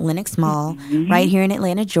Bloomingdale's at Lenox Mall, right here in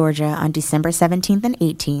Atlanta, Georgia, on December 17th and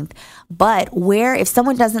 18th. But if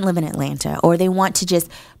someone doesn't live in Atlanta or they want to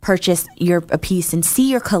just purchase a piece and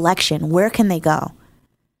see your collection, where can they go?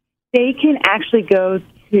 They can actually go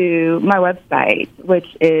to my website, which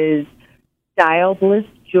is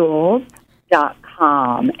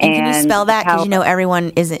styleblissjewels.com. And can you spell that? Because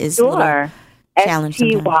everyone is sure. challenged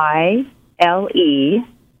sometimes.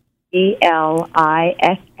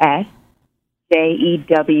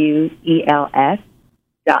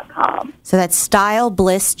 StyleBlissJewels.com. So that's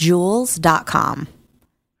styleblissjewels.com.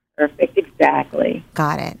 Perfect, exactly.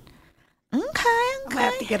 Got it. Okay. I might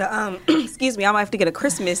have to get a excuse me. I might have to get a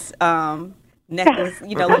Christmas necklace. Right.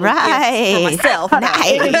 For myself.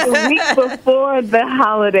 Nice. It's a week before the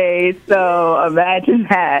holidays, so imagine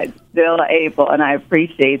that. Still able, and I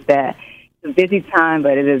appreciate that. It's a busy time,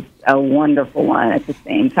 but it is a wonderful one at the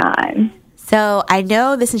same time. So I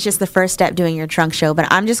know this is just the first step doing your trunk show, but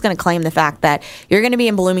I'm just going to claim the fact that you're going to be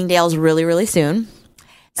in Bloomingdale's really, really soon.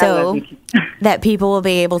 So that people will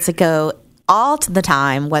be able to go all the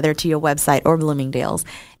time, whether to your website or Bloomingdale's,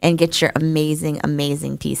 and get your amazing,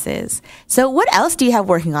 amazing pieces. So what else do you have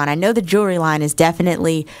working on? I know the jewelry line is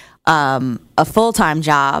definitely a full-time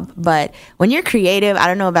job, but when you're creative, I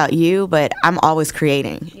don't know about you, but I'm always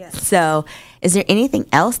creating. Yes. So is there anything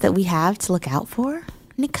else that we have to look out for,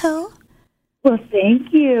 Nicole? Well,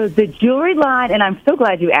 thank you. The jewelry line, and I'm so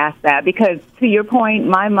glad you asked that because, to your point,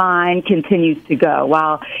 my mind continues to go.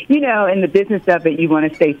 While, in the business of it, you want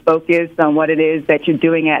to stay focused on what it is that you're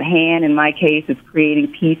doing at hand. In my case, it's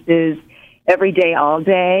creating pieces every day, all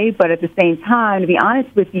day. But at the same time, to be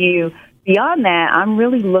honest with you, beyond that, I'm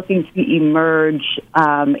really looking to emerge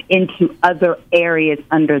into other areas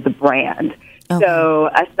under the brand. Okay. So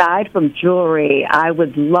aside from jewelry, I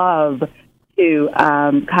would love to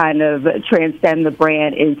kind of transcend the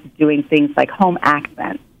brand into doing things like home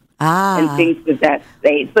accents and things of that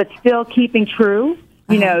space, but still keeping true,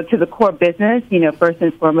 to the core business. First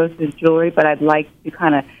and foremost is jewelry, but I'd like to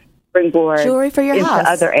kind of springboard jewelry for your into house.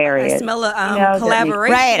 Other areas. I smell a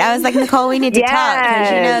collaboration. Right. I was like, Nicole, we need to talk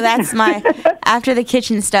because that's my after the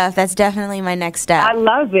kitchen stuff. That's definitely my next step. I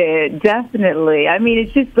love it. Definitely. I mean,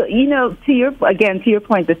 it's just to your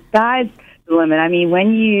point, the sky's the limit. I mean,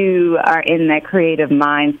 when you are in that creative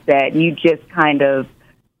mindset, you just kind of,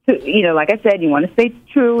 like I said, you want to stay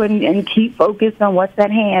true and keep focused on what's at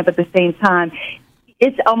hand, but at the same time,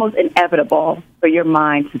 it's almost inevitable for your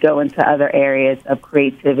mind to go into other areas of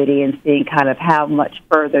creativity and seeing kind of how much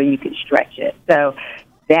further you can stretch it. So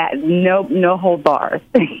that no hold bars,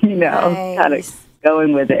 nice. Kind of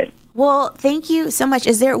going with it. Well, thank you so much.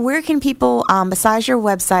 Where can people, besides your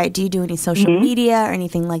website, do you do any social media or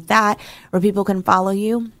anything like that where people can follow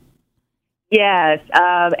you? Yes,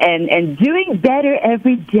 and doing better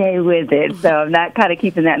every day with it. So I'm not kind of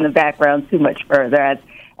keeping that in the background too much further as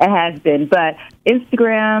it has been. But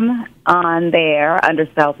Instagram on there under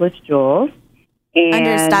Style Bliss Jewels.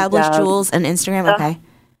 Under Style Bliss Jewels and Instagram, okay.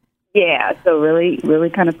 Yeah, so really, really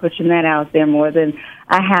kind of pushing that out there more than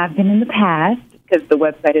I have been in the past because the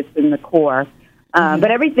website has been the core.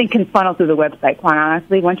 But everything can funnel through the website, quite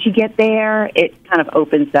honestly. Once you get there, it kind of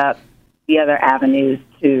opens up the other avenues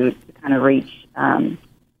to kind of reach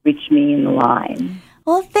me in the line.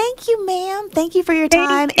 Well, thank you, ma'am. Thank you for your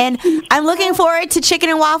time. And I'm looking forward to chicken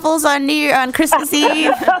and waffles on Christmas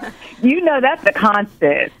Eve. That's a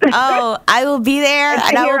constant. Oh, I will be there.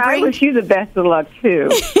 And I wish you the best of luck, too.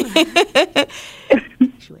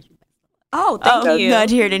 Oh, thank you. No, I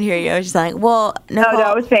didn't hear you. I was just like, well, no. No,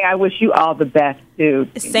 I was saying I wish you all the best, too.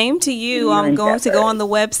 Same to you. I'm going to go on the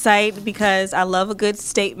website because I love a good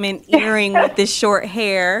statement earring with this short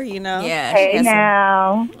hair, Yeah. Hey,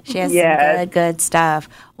 now. She has some good stuff.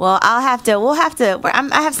 Well, I have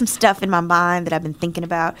some stuff in my mind that I've been thinking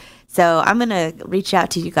about. So I'm going to reach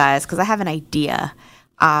out to you guys because I have an idea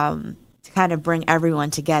to kind of bring everyone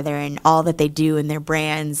together and all that they do in their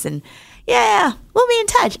brands. And yeah, we'll be in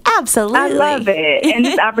touch. Absolutely. I love it. And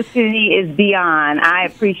this opportunity is beyond. I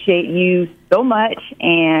appreciate you so much.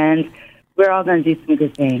 And we're all going to do some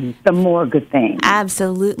good things, some more good things.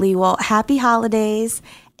 Absolutely. Well, happy holidays.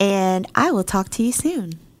 And I will talk to you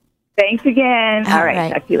soon. Thanks again. All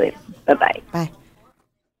right. Talk to you later. Bye-bye. Bye.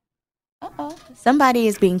 Uh-oh. Somebody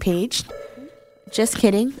is being paged. Just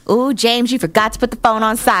kidding. Ooh, James, you forgot to put the phone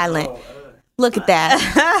on silent. Look at that.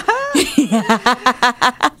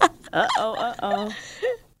 Uh-oh. I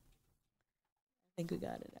think we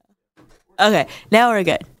got it now. Okay, now we're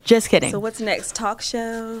good. Just kidding. So what's next? Talk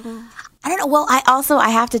show? I don't know. Well, I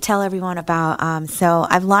have to tell everyone about, so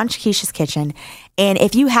I've launched Keisha's Kitchen. And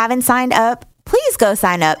if you haven't signed up, please go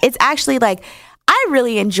sign up. It's actually like, I I'm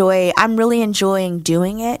really enjoying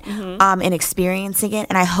doing it and experiencing it.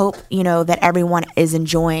 And I hope, that everyone is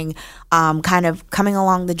enjoying kind of coming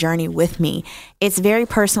along the journey with me. It's very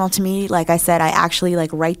personal to me. Like I said, I actually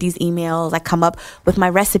write these emails. I come up with my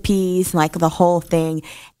recipes, the whole thing.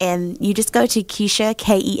 And you just go to Keisha,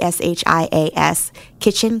 KESHIAS,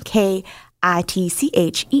 kitchen,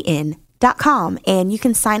 KITCHEN.com, and you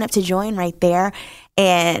can sign up to join right there.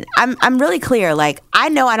 And I'm really clear. I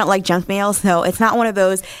know I don't like junk mail, so it's not one of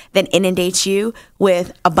those that inundates you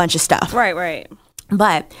with a bunch of stuff. Right.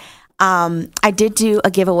 But I did do a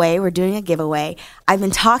giveaway. We're doing a giveaway. I've been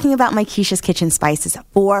talking about my Keisha's Kitchen spices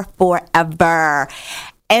for forever,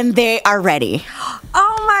 and they are ready.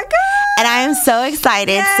 Oh my God. And I am so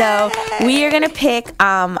excited. Yay. So we are going to pick,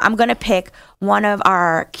 I'm going to pick one of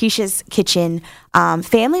our Keisha's Kitchen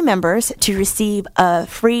family members to receive a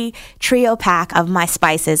free trio pack of my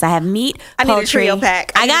spices. I have meat, poultry. I need a trio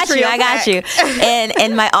pack. I got you.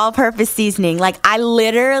 And my all-purpose seasoning. I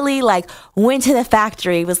literally went to the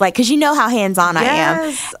factory, was because you know how hands-on I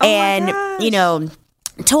am. Oh and,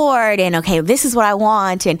 toured and this is what I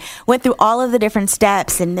want, and went through all of the different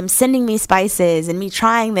steps, and them sending me spices and me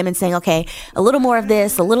trying them and saying, okay, a little more of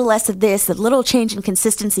this, a little less of this, a little change in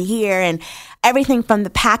consistency here, and everything from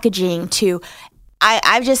the packaging to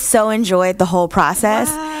I've just so enjoyed the whole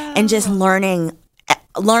process and just learning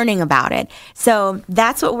about it. So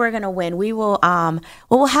that's what we're gonna win. We will what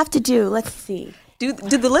we'll have to do, let's see. Do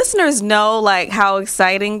the listeners know how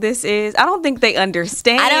exciting this is? I don't think they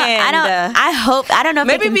understand. I don't know if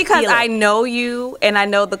maybe they can because feel it. I know you and I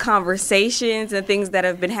know the conversations and things that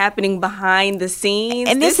have been happening behind the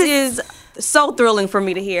scenes. And this is so thrilling for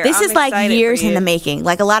me to hear. This is years in the making.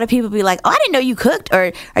 A lot of people be like, oh, I didn't know you cooked,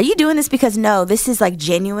 or are you doing this because no, this is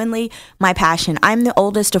genuinely my passion. I'm the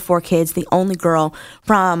oldest of 4 kids, the only girl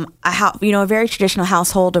from a very traditional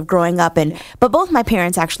household of growing up, but both my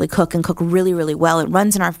parents actually cook and cook really, really well. It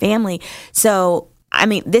runs in our family. So,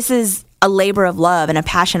 this is a labor of love and a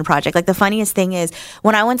passion project. The funniest thing is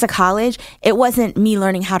when I went to college, it wasn't me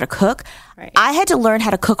learning how to cook. Right. I had to learn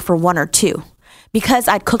how to cook for 1 or 2. Because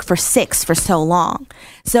I'd cooked for 6 for so long.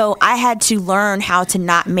 So I had to learn how to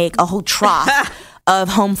not make a whole trough of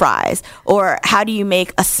home fries, or how do you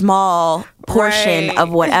make a small portion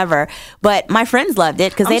of whatever. But my friends loved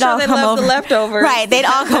it because they'd all come over. The leftovers. Right, they'd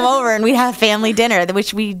all come over and we'd have family dinner,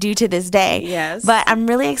 which we do to this day. Yes. But I'm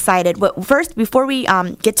really excited. But first, before we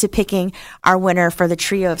get to picking our winner for the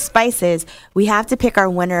trio of spices, we have to pick our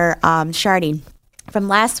winner, Shardy, from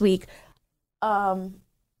last week.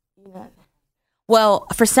 Well,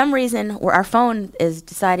 for some reason, our phone is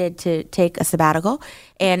decided to take a sabbatical,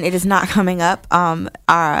 and it is not coming up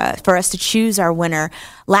for us to choose our winner.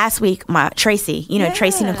 Last week, Tracy,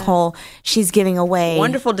 Tracy Nicole, she's giving away...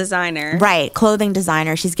 Wonderful designer. Right, clothing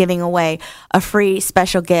designer. She's giving away a free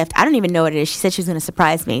special gift. I don't even know what it is. She said she was going to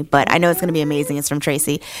surprise me, but I know it's going to be amazing. It's from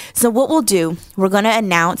Tracy. So what we'll do, we're going to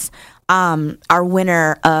announce our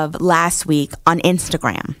winner of last week on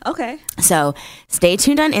Instagram. Okay. So stay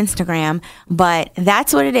tuned on Instagram, but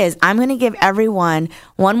that's what it is. I'm going to give everyone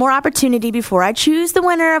one more opportunity before I choose the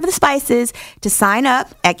winner of the spices to sign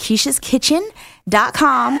up at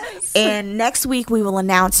Keisha'sKitchen.com. Yes. And next week we will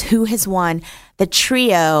announce who has won the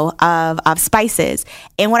trio of spices.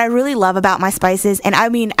 And what I really love about my spices, and I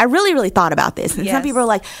really, really thought about this. And some people are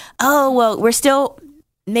like, oh, well, we're still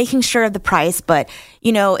making sure of the price, but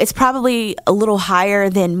it's probably a little higher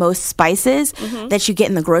than most spices that you get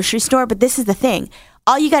in the grocery store. But this is the thing.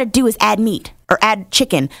 All you got to do is add meat or add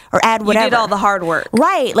chicken or add whatever. You did all the hard work.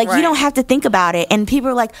 Right. You don't have to think about it. And people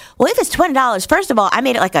are like, well, if it's $20, first of all, I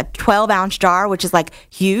made it a 12-ounce jar, which is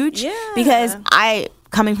huge. Yeah. Because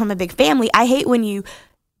coming from a big family, I hate when you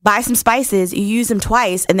buy some spices, you use them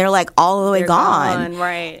twice, and they're all the way gone.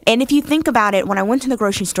 Right. And if you think about it, when I went to the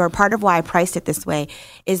grocery store, part of why I priced it this way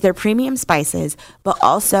is they're premium spices, but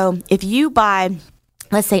also if you buy,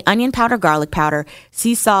 let's say, onion powder, garlic powder,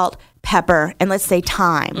 sea salt, pepper, and let's say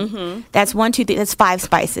thyme, that's 1, 2, 3, that's 5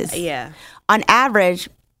 spices. Yeah. On average,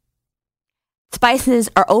 spices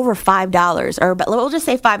are over $5, or we'll just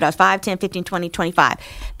say $5, 5, 10, 15, 20, 25.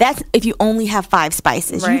 That's if you only have 5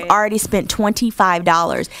 spices. Right. You've already spent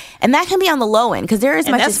 $25. And that can be on the low end because there is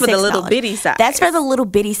much as $6. That's for the little bitty size. That's for the little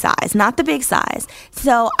bitty size, not the big size.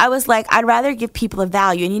 So I was like, I'd rather give people a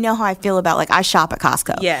value. And you know how I feel about I shop at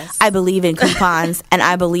Costco. Yes. I believe in coupons and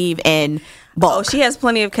I believe in bulk. Oh, she has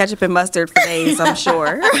plenty of ketchup and mustard for days, I'm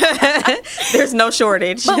sure. There's no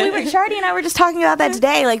shortage. But Shardy and I were just talking about that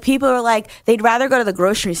today. Like, people are like, they'd rather go to the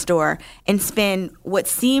grocery store and spend what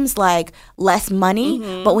seems like less money,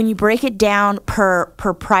 but when you break it down per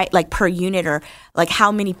price, like per unit, or like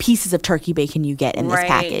how many pieces of turkey bacon you get in this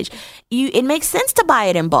package, it makes sense to buy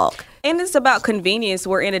it in bulk. And it's about convenience.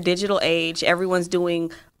 We're in a digital age. Everyone's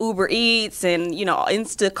doing Uber Eats and,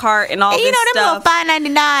 Instacart and all this stuff. Them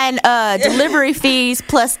little $5.99 delivery fees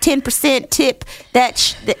plus 10% tip,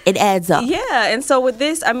 it adds up. Yeah, and so with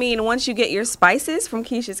this, once you get your spices from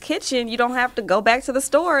Keisha's Kitchen, you don't have to go back to the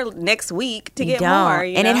store next week to get more.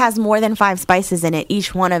 And it has more than 5 spices in it,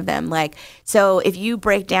 each one of them. Like, so if you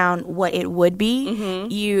break down what it would be,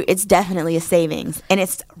 it's definitely a savings, and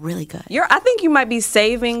it's really good. I think you might be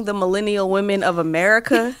saving the millennial women of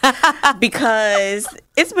America because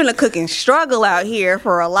it's been a cooking struggle out here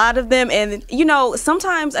for a lot of them. And,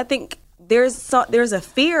 sometimes I think there's a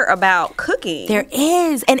fear about cooking. There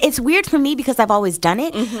is. And it's weird for me because I've always done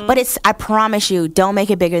it. But I promise you, don't make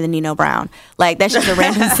it bigger than Nino Brown. Like, that's just a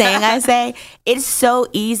random saying I say. It's so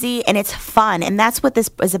easy and it's fun. And that's what this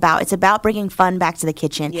is about. It's about bringing fun back to the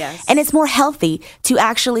kitchen. Yes. And it's more healthy to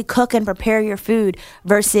actually cook and prepare your food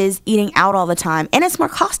versus eating out all the time. And it's more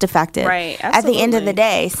cost effective at the end of the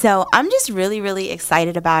day. So I'm just really, really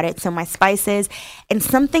excited about it. So my spices and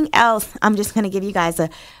something else, I'm just going to give you guys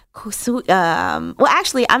well,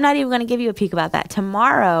 actually, I'm not even going to give you a peek about that.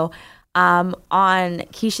 Tomorrow on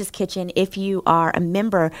Keisha's Kitchen, if you are a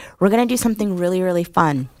member, we're going to do something really, really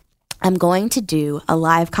fun. I'm going to do a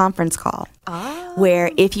live conference call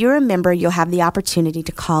where if you're a member, you'll have the opportunity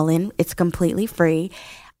to call in. It's completely free.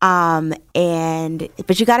 But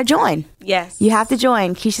you got to join. Yes. You have to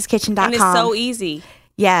join Keisha'sKitchen.com. And it's so easy.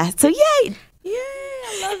 Yeah. So yay. Yeah,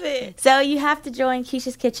 I love it. So you have to join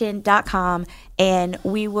Keisha'sKitchen.com, and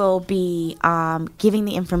we will be giving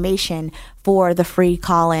the information for the free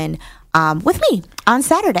call-in with me on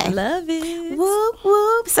Saturday. Love it. Whoop,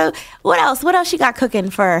 whoop. So what else? What else you got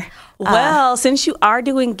cooking for? Well, since you are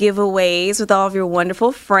doing giveaways with all of your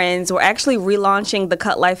wonderful friends, we're actually relaunching the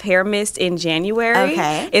Cut Life Hair Mist in January.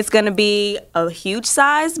 Okay. It's going to be a huge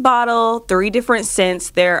size bottle, 3 different scents.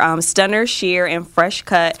 They're Stunner, Sheer, and Fresh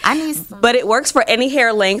Cut. But it works for any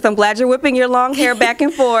hair length. I'm glad you're whipping your long hair back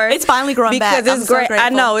and forth. It's finally growing back. Because it's great. So I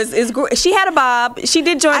know. It's great. She had a bob. She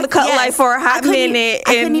did join the Cut Life for a hot minute.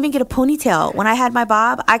 I couldn't even get a ponytail. When I had my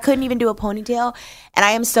bob, I couldn't even do a ponytail. And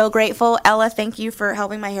I am so grateful. Ella, thank you for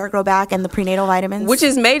helping my hair grow back and the prenatal vitamins. Which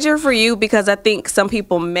is major for you because I think some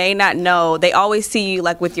people may not know. They always see you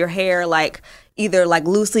like with your hair like either like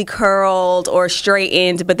loosely curled or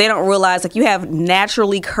straightened, but they don't realize like you have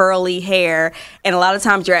naturally curly hair. And a lot of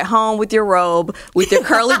times you're at home with your robe, with your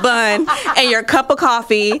curly bun and your cup of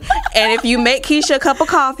coffee. And if you make Keisha a cup of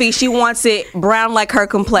coffee, she wants it brown like her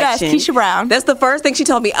complexion. Yes, Keisha Brown. That's the first thing she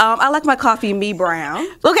told me. I like my coffee me brown.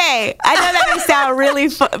 Okay, I know that may sound really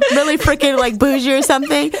freaking like bougie or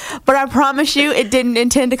something, but I promise you it didn't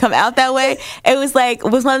intend to come out that way. It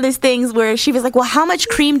was one of those things where she was like, well, how much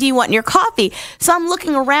cream do you want in your coffee? So I'm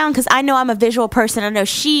looking around because I know I'm a visual person. I know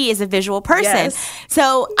she is a visual person. Yes.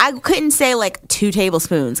 So I couldn't say like 2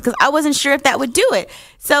 tablespoons because I wasn't sure if that would do it.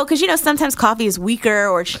 So, because sometimes coffee is weaker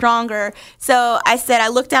or stronger. So I said, I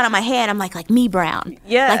looked down at my hand. I'm like me brown.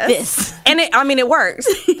 Yes. Like this. And it works.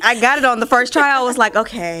 I got it on the first try. I was like,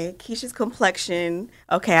 okay, Keisha's complexion.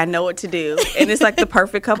 Okay, I know what to do. And it's like the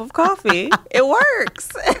perfect cup of coffee. It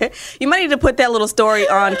works. You might need to put that little story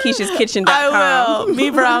on Keisha'sKitchen.com. I will.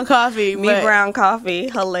 Me brown coffee. Me brown coffee.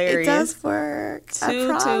 Hilarious. It does work.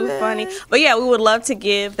 Too funny. But yeah, we would love to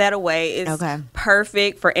give that away. It's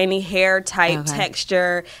perfect for any hair type,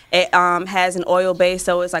 texture. It has an oil base,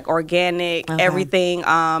 so it's like organic. Everything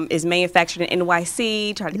is manufactured in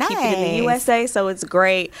NYC. Try to keep it in the USA, so it's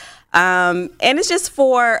great. And it's just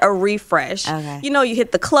for a refresh. You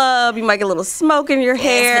hit the club, you might get a little smoke in your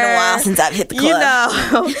hair. It's been a while since I've hit the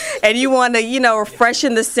club. And you want to,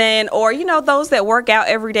 freshen the scent, or, those that work out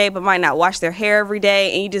every day but might not wash their hair every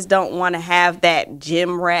day, and you just don't want to have that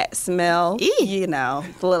gym rat smell. The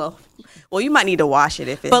little... Well, you might need to wash it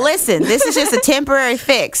if it's... But listen, this is just a temporary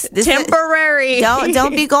fix. Temporary.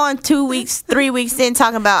 Don't be going 2 weeks, 3 weeks in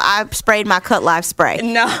talking about I sprayed my Cut Life spray.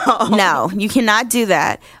 No, you cannot do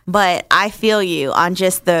that. But I feel you on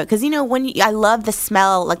just the... Because, I love the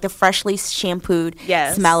smell, like the freshly shampooed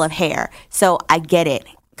smell of hair. So I get it.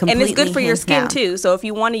 And it's good for your skin, too. So if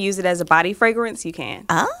you want to use it as a body fragrance, you can.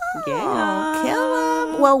 Oh, yeah.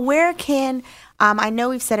 Kill 'em. Well, where can... I know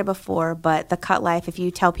we've said it before, but the Cut Life, if you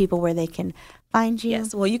tell people where they can find you?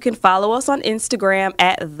 Yes, well, you can follow us on Instagram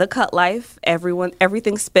at The Cut Life.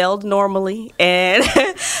 Everything spelled normally, and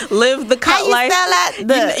live the cut life. How you spell that?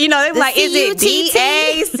 They're like, is it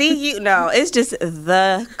C-U-T-T? DACU? No, it's just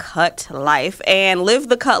The Cut Life, and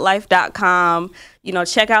livethecutlife.com.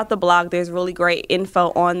 Check out the blog. There's really great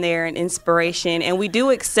info on there and inspiration, and we do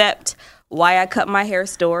accept Why I Cut My Hair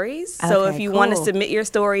stories. So if you want to submit your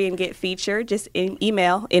story and get featured, just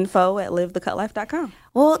email info@livethecutlife.com.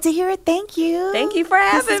 Well, Tahira, thank you. Thank you for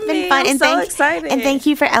having me. Fun. I'm so excited. And thank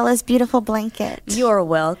you for Ella's beautiful blanket. You're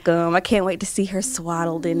welcome. I can't wait to see her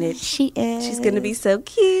swaddled in it. She is. She's going to be so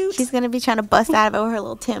cute. She's going to be trying to bust out of it with her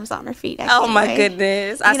little Timbs on her feet. Oh, my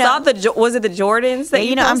goodness. I saw was it the Jordans that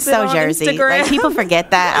you posted I'm so on Jersey. Instagram? Like, people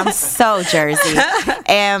forget that. I'm so Jersey.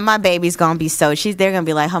 And my baby's going to be they're going to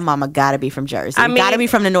be like, her mama got to be from Jersey. Got to be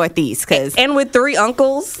from the Northeast. And with 3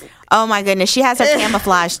 uncles. Oh, my goodness. She has her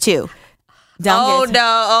camouflage, too.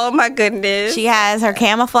 Oh my goodness. She has her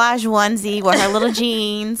camouflage onesie with her little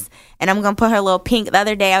jeans, and I'm going to put her little pink. The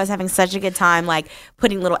other day I was having such a good time like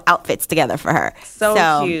putting little outfits together for her. So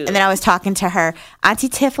cute. And then I was talking to her Auntie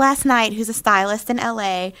Tiff last night, who's a stylist in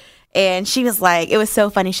LA. And she was like, it was so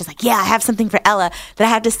funny. She's like, yeah, I have something for Ella that I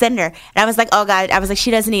have to send her. And I was like, oh, God. I was like,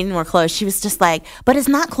 she doesn't need any more clothes. She was just like, but it's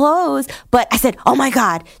not clothes. But I said, oh, my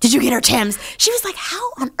God, did you get her Timbs? She was like, how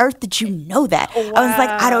on earth did you know that? Wow. I was like,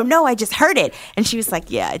 I don't know. I just heard it. And she was like,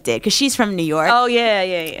 yeah, I did. Because she's from New York. Oh, yeah.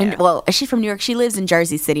 And, well, she's from New York. She lives in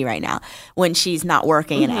Jersey City right now when she's not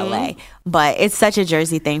working in LA. But it's such a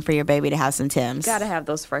Jersey thing for your baby to have some Timbs. You got to have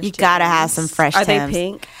those fresh Timbs. You got to have some fresh Timbs. Are they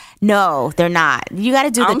pink? No, they're not. You got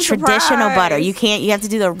to do the traditional butter. You have to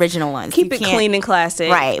do the original ones. Keep it clean and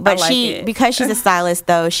classic. Right. But because she's a stylist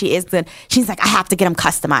though, she's like, I have to get them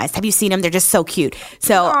customized. Have you seen them? They're just so cute.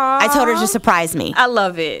 So I told her to surprise me. I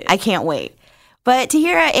love it. I can't wait. But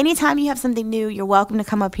Tahira, anytime you have something new, you're welcome to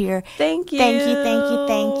come up here. Thank you.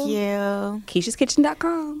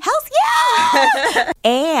 Keisha'sKitchen.com. Hells yeah!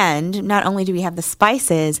 And not only do we have the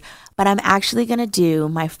spices, but I'm actually going to do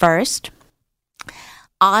my first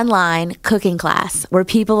online cooking class where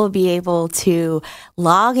people will be able to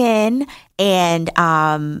log in and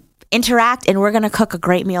interact, and we're going to cook a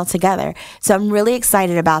great meal together. So I'm really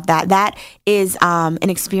excited about that. That is an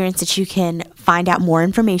experience that you can find out more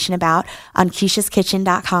information about on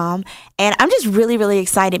Keisha'sKitchen.com. And I'm just really, really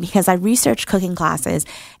excited because I researched cooking classes,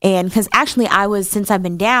 and because actually since I've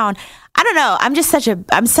been down, I don't know, I'm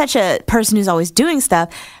such a person who's always doing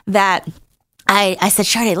stuff that I said,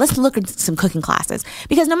 Sade, let's look at some cooking classes,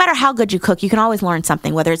 because no matter how good you cook, you can always learn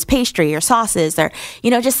something, whether it's pastry or sauces or,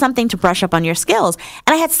 just something to brush up on your skills.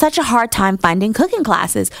 And I had such a hard time finding cooking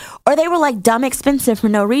classes, or they were like dumb expensive for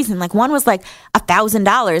no reason. Like one was like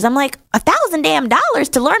 $1,000. I'm like, $1,000 damn dollars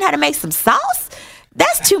to learn how to make some sauce?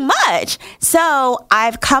 That's too much. So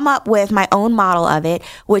I've come up with my own model of it,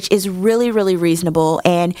 which is really, really reasonable.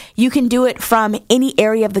 And you can do it from any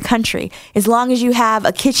area of the country. As long as you have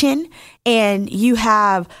a kitchen and you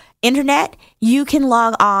have internet, you can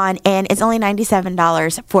log on, and it's only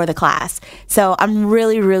 $97 for the class. So I'm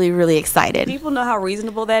really, really, really excited. People know how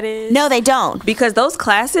reasonable that is? No, they don't. Because those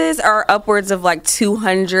classes are upwards of like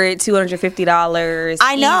 $200, $250.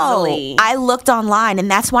 I know. Easily. I looked online,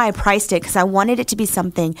 and that's why I priced it, because I wanted it to be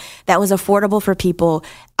something that was affordable for people.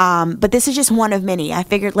 But this is just one of many. I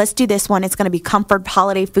figured, let's do this one. It's going to be comfort,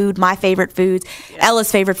 holiday food, my favorite foods,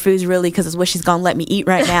 Ella's favorite foods, really, because it's what she's going to let me eat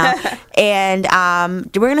right now. And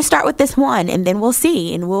we're going to start with this one, and then we'll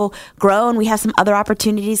see, and we'll grow, and we have some other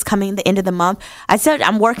opportunities coming the end of the month. I said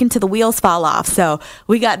I'm working till the wheels fall off. So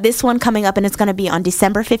we got this one coming up, and it's going to be on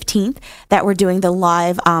December 15th that we're doing the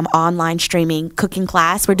live online streaming cooking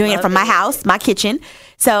class. We're doing it from my house, my kitchen.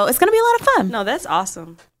 So it's going to be a lot of fun. No, that's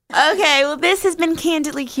awesome. Okay, well, this has been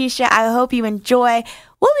Candidly Keisha. I hope you enjoy.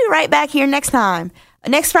 We'll be right back here next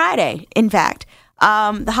Friday, in fact.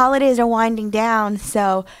 The holidays are winding down,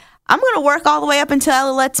 so I'm going to work all the way up until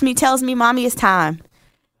Ella tells me, Mommy, it's time.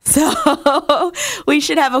 So we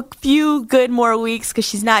should have a few good more weeks because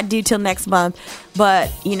she's not due till next month.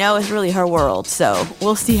 But, it's really her world, so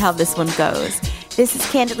we'll see how this one goes. This is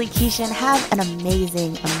Candidly Keisha, and have an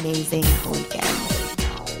amazing, amazing weekend.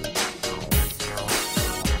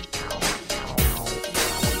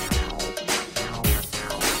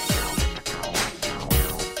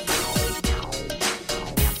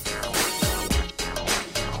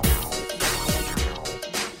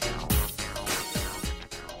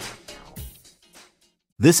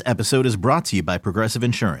 This episode is brought to you by Progressive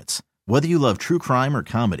Insurance. Whether you love true crime or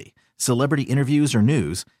comedy, celebrity interviews or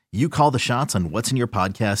news, you call the shots on what's in your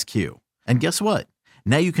podcast queue. And guess what?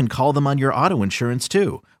 Now you can call them on your auto insurance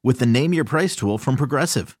too with the Name Your Price tool from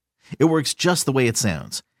Progressive. It works just the way it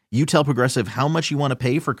sounds. You tell Progressive how much you want to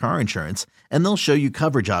pay for car insurance, and they'll show you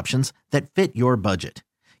coverage options that fit your budget.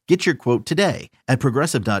 Get your quote today at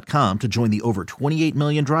Progressive.com to join the over 28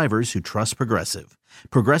 million drivers who trust Progressive.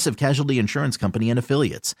 Progressive Casualty Insurance Company and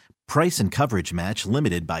Affiliates. Price and coverage match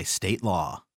limited by state law.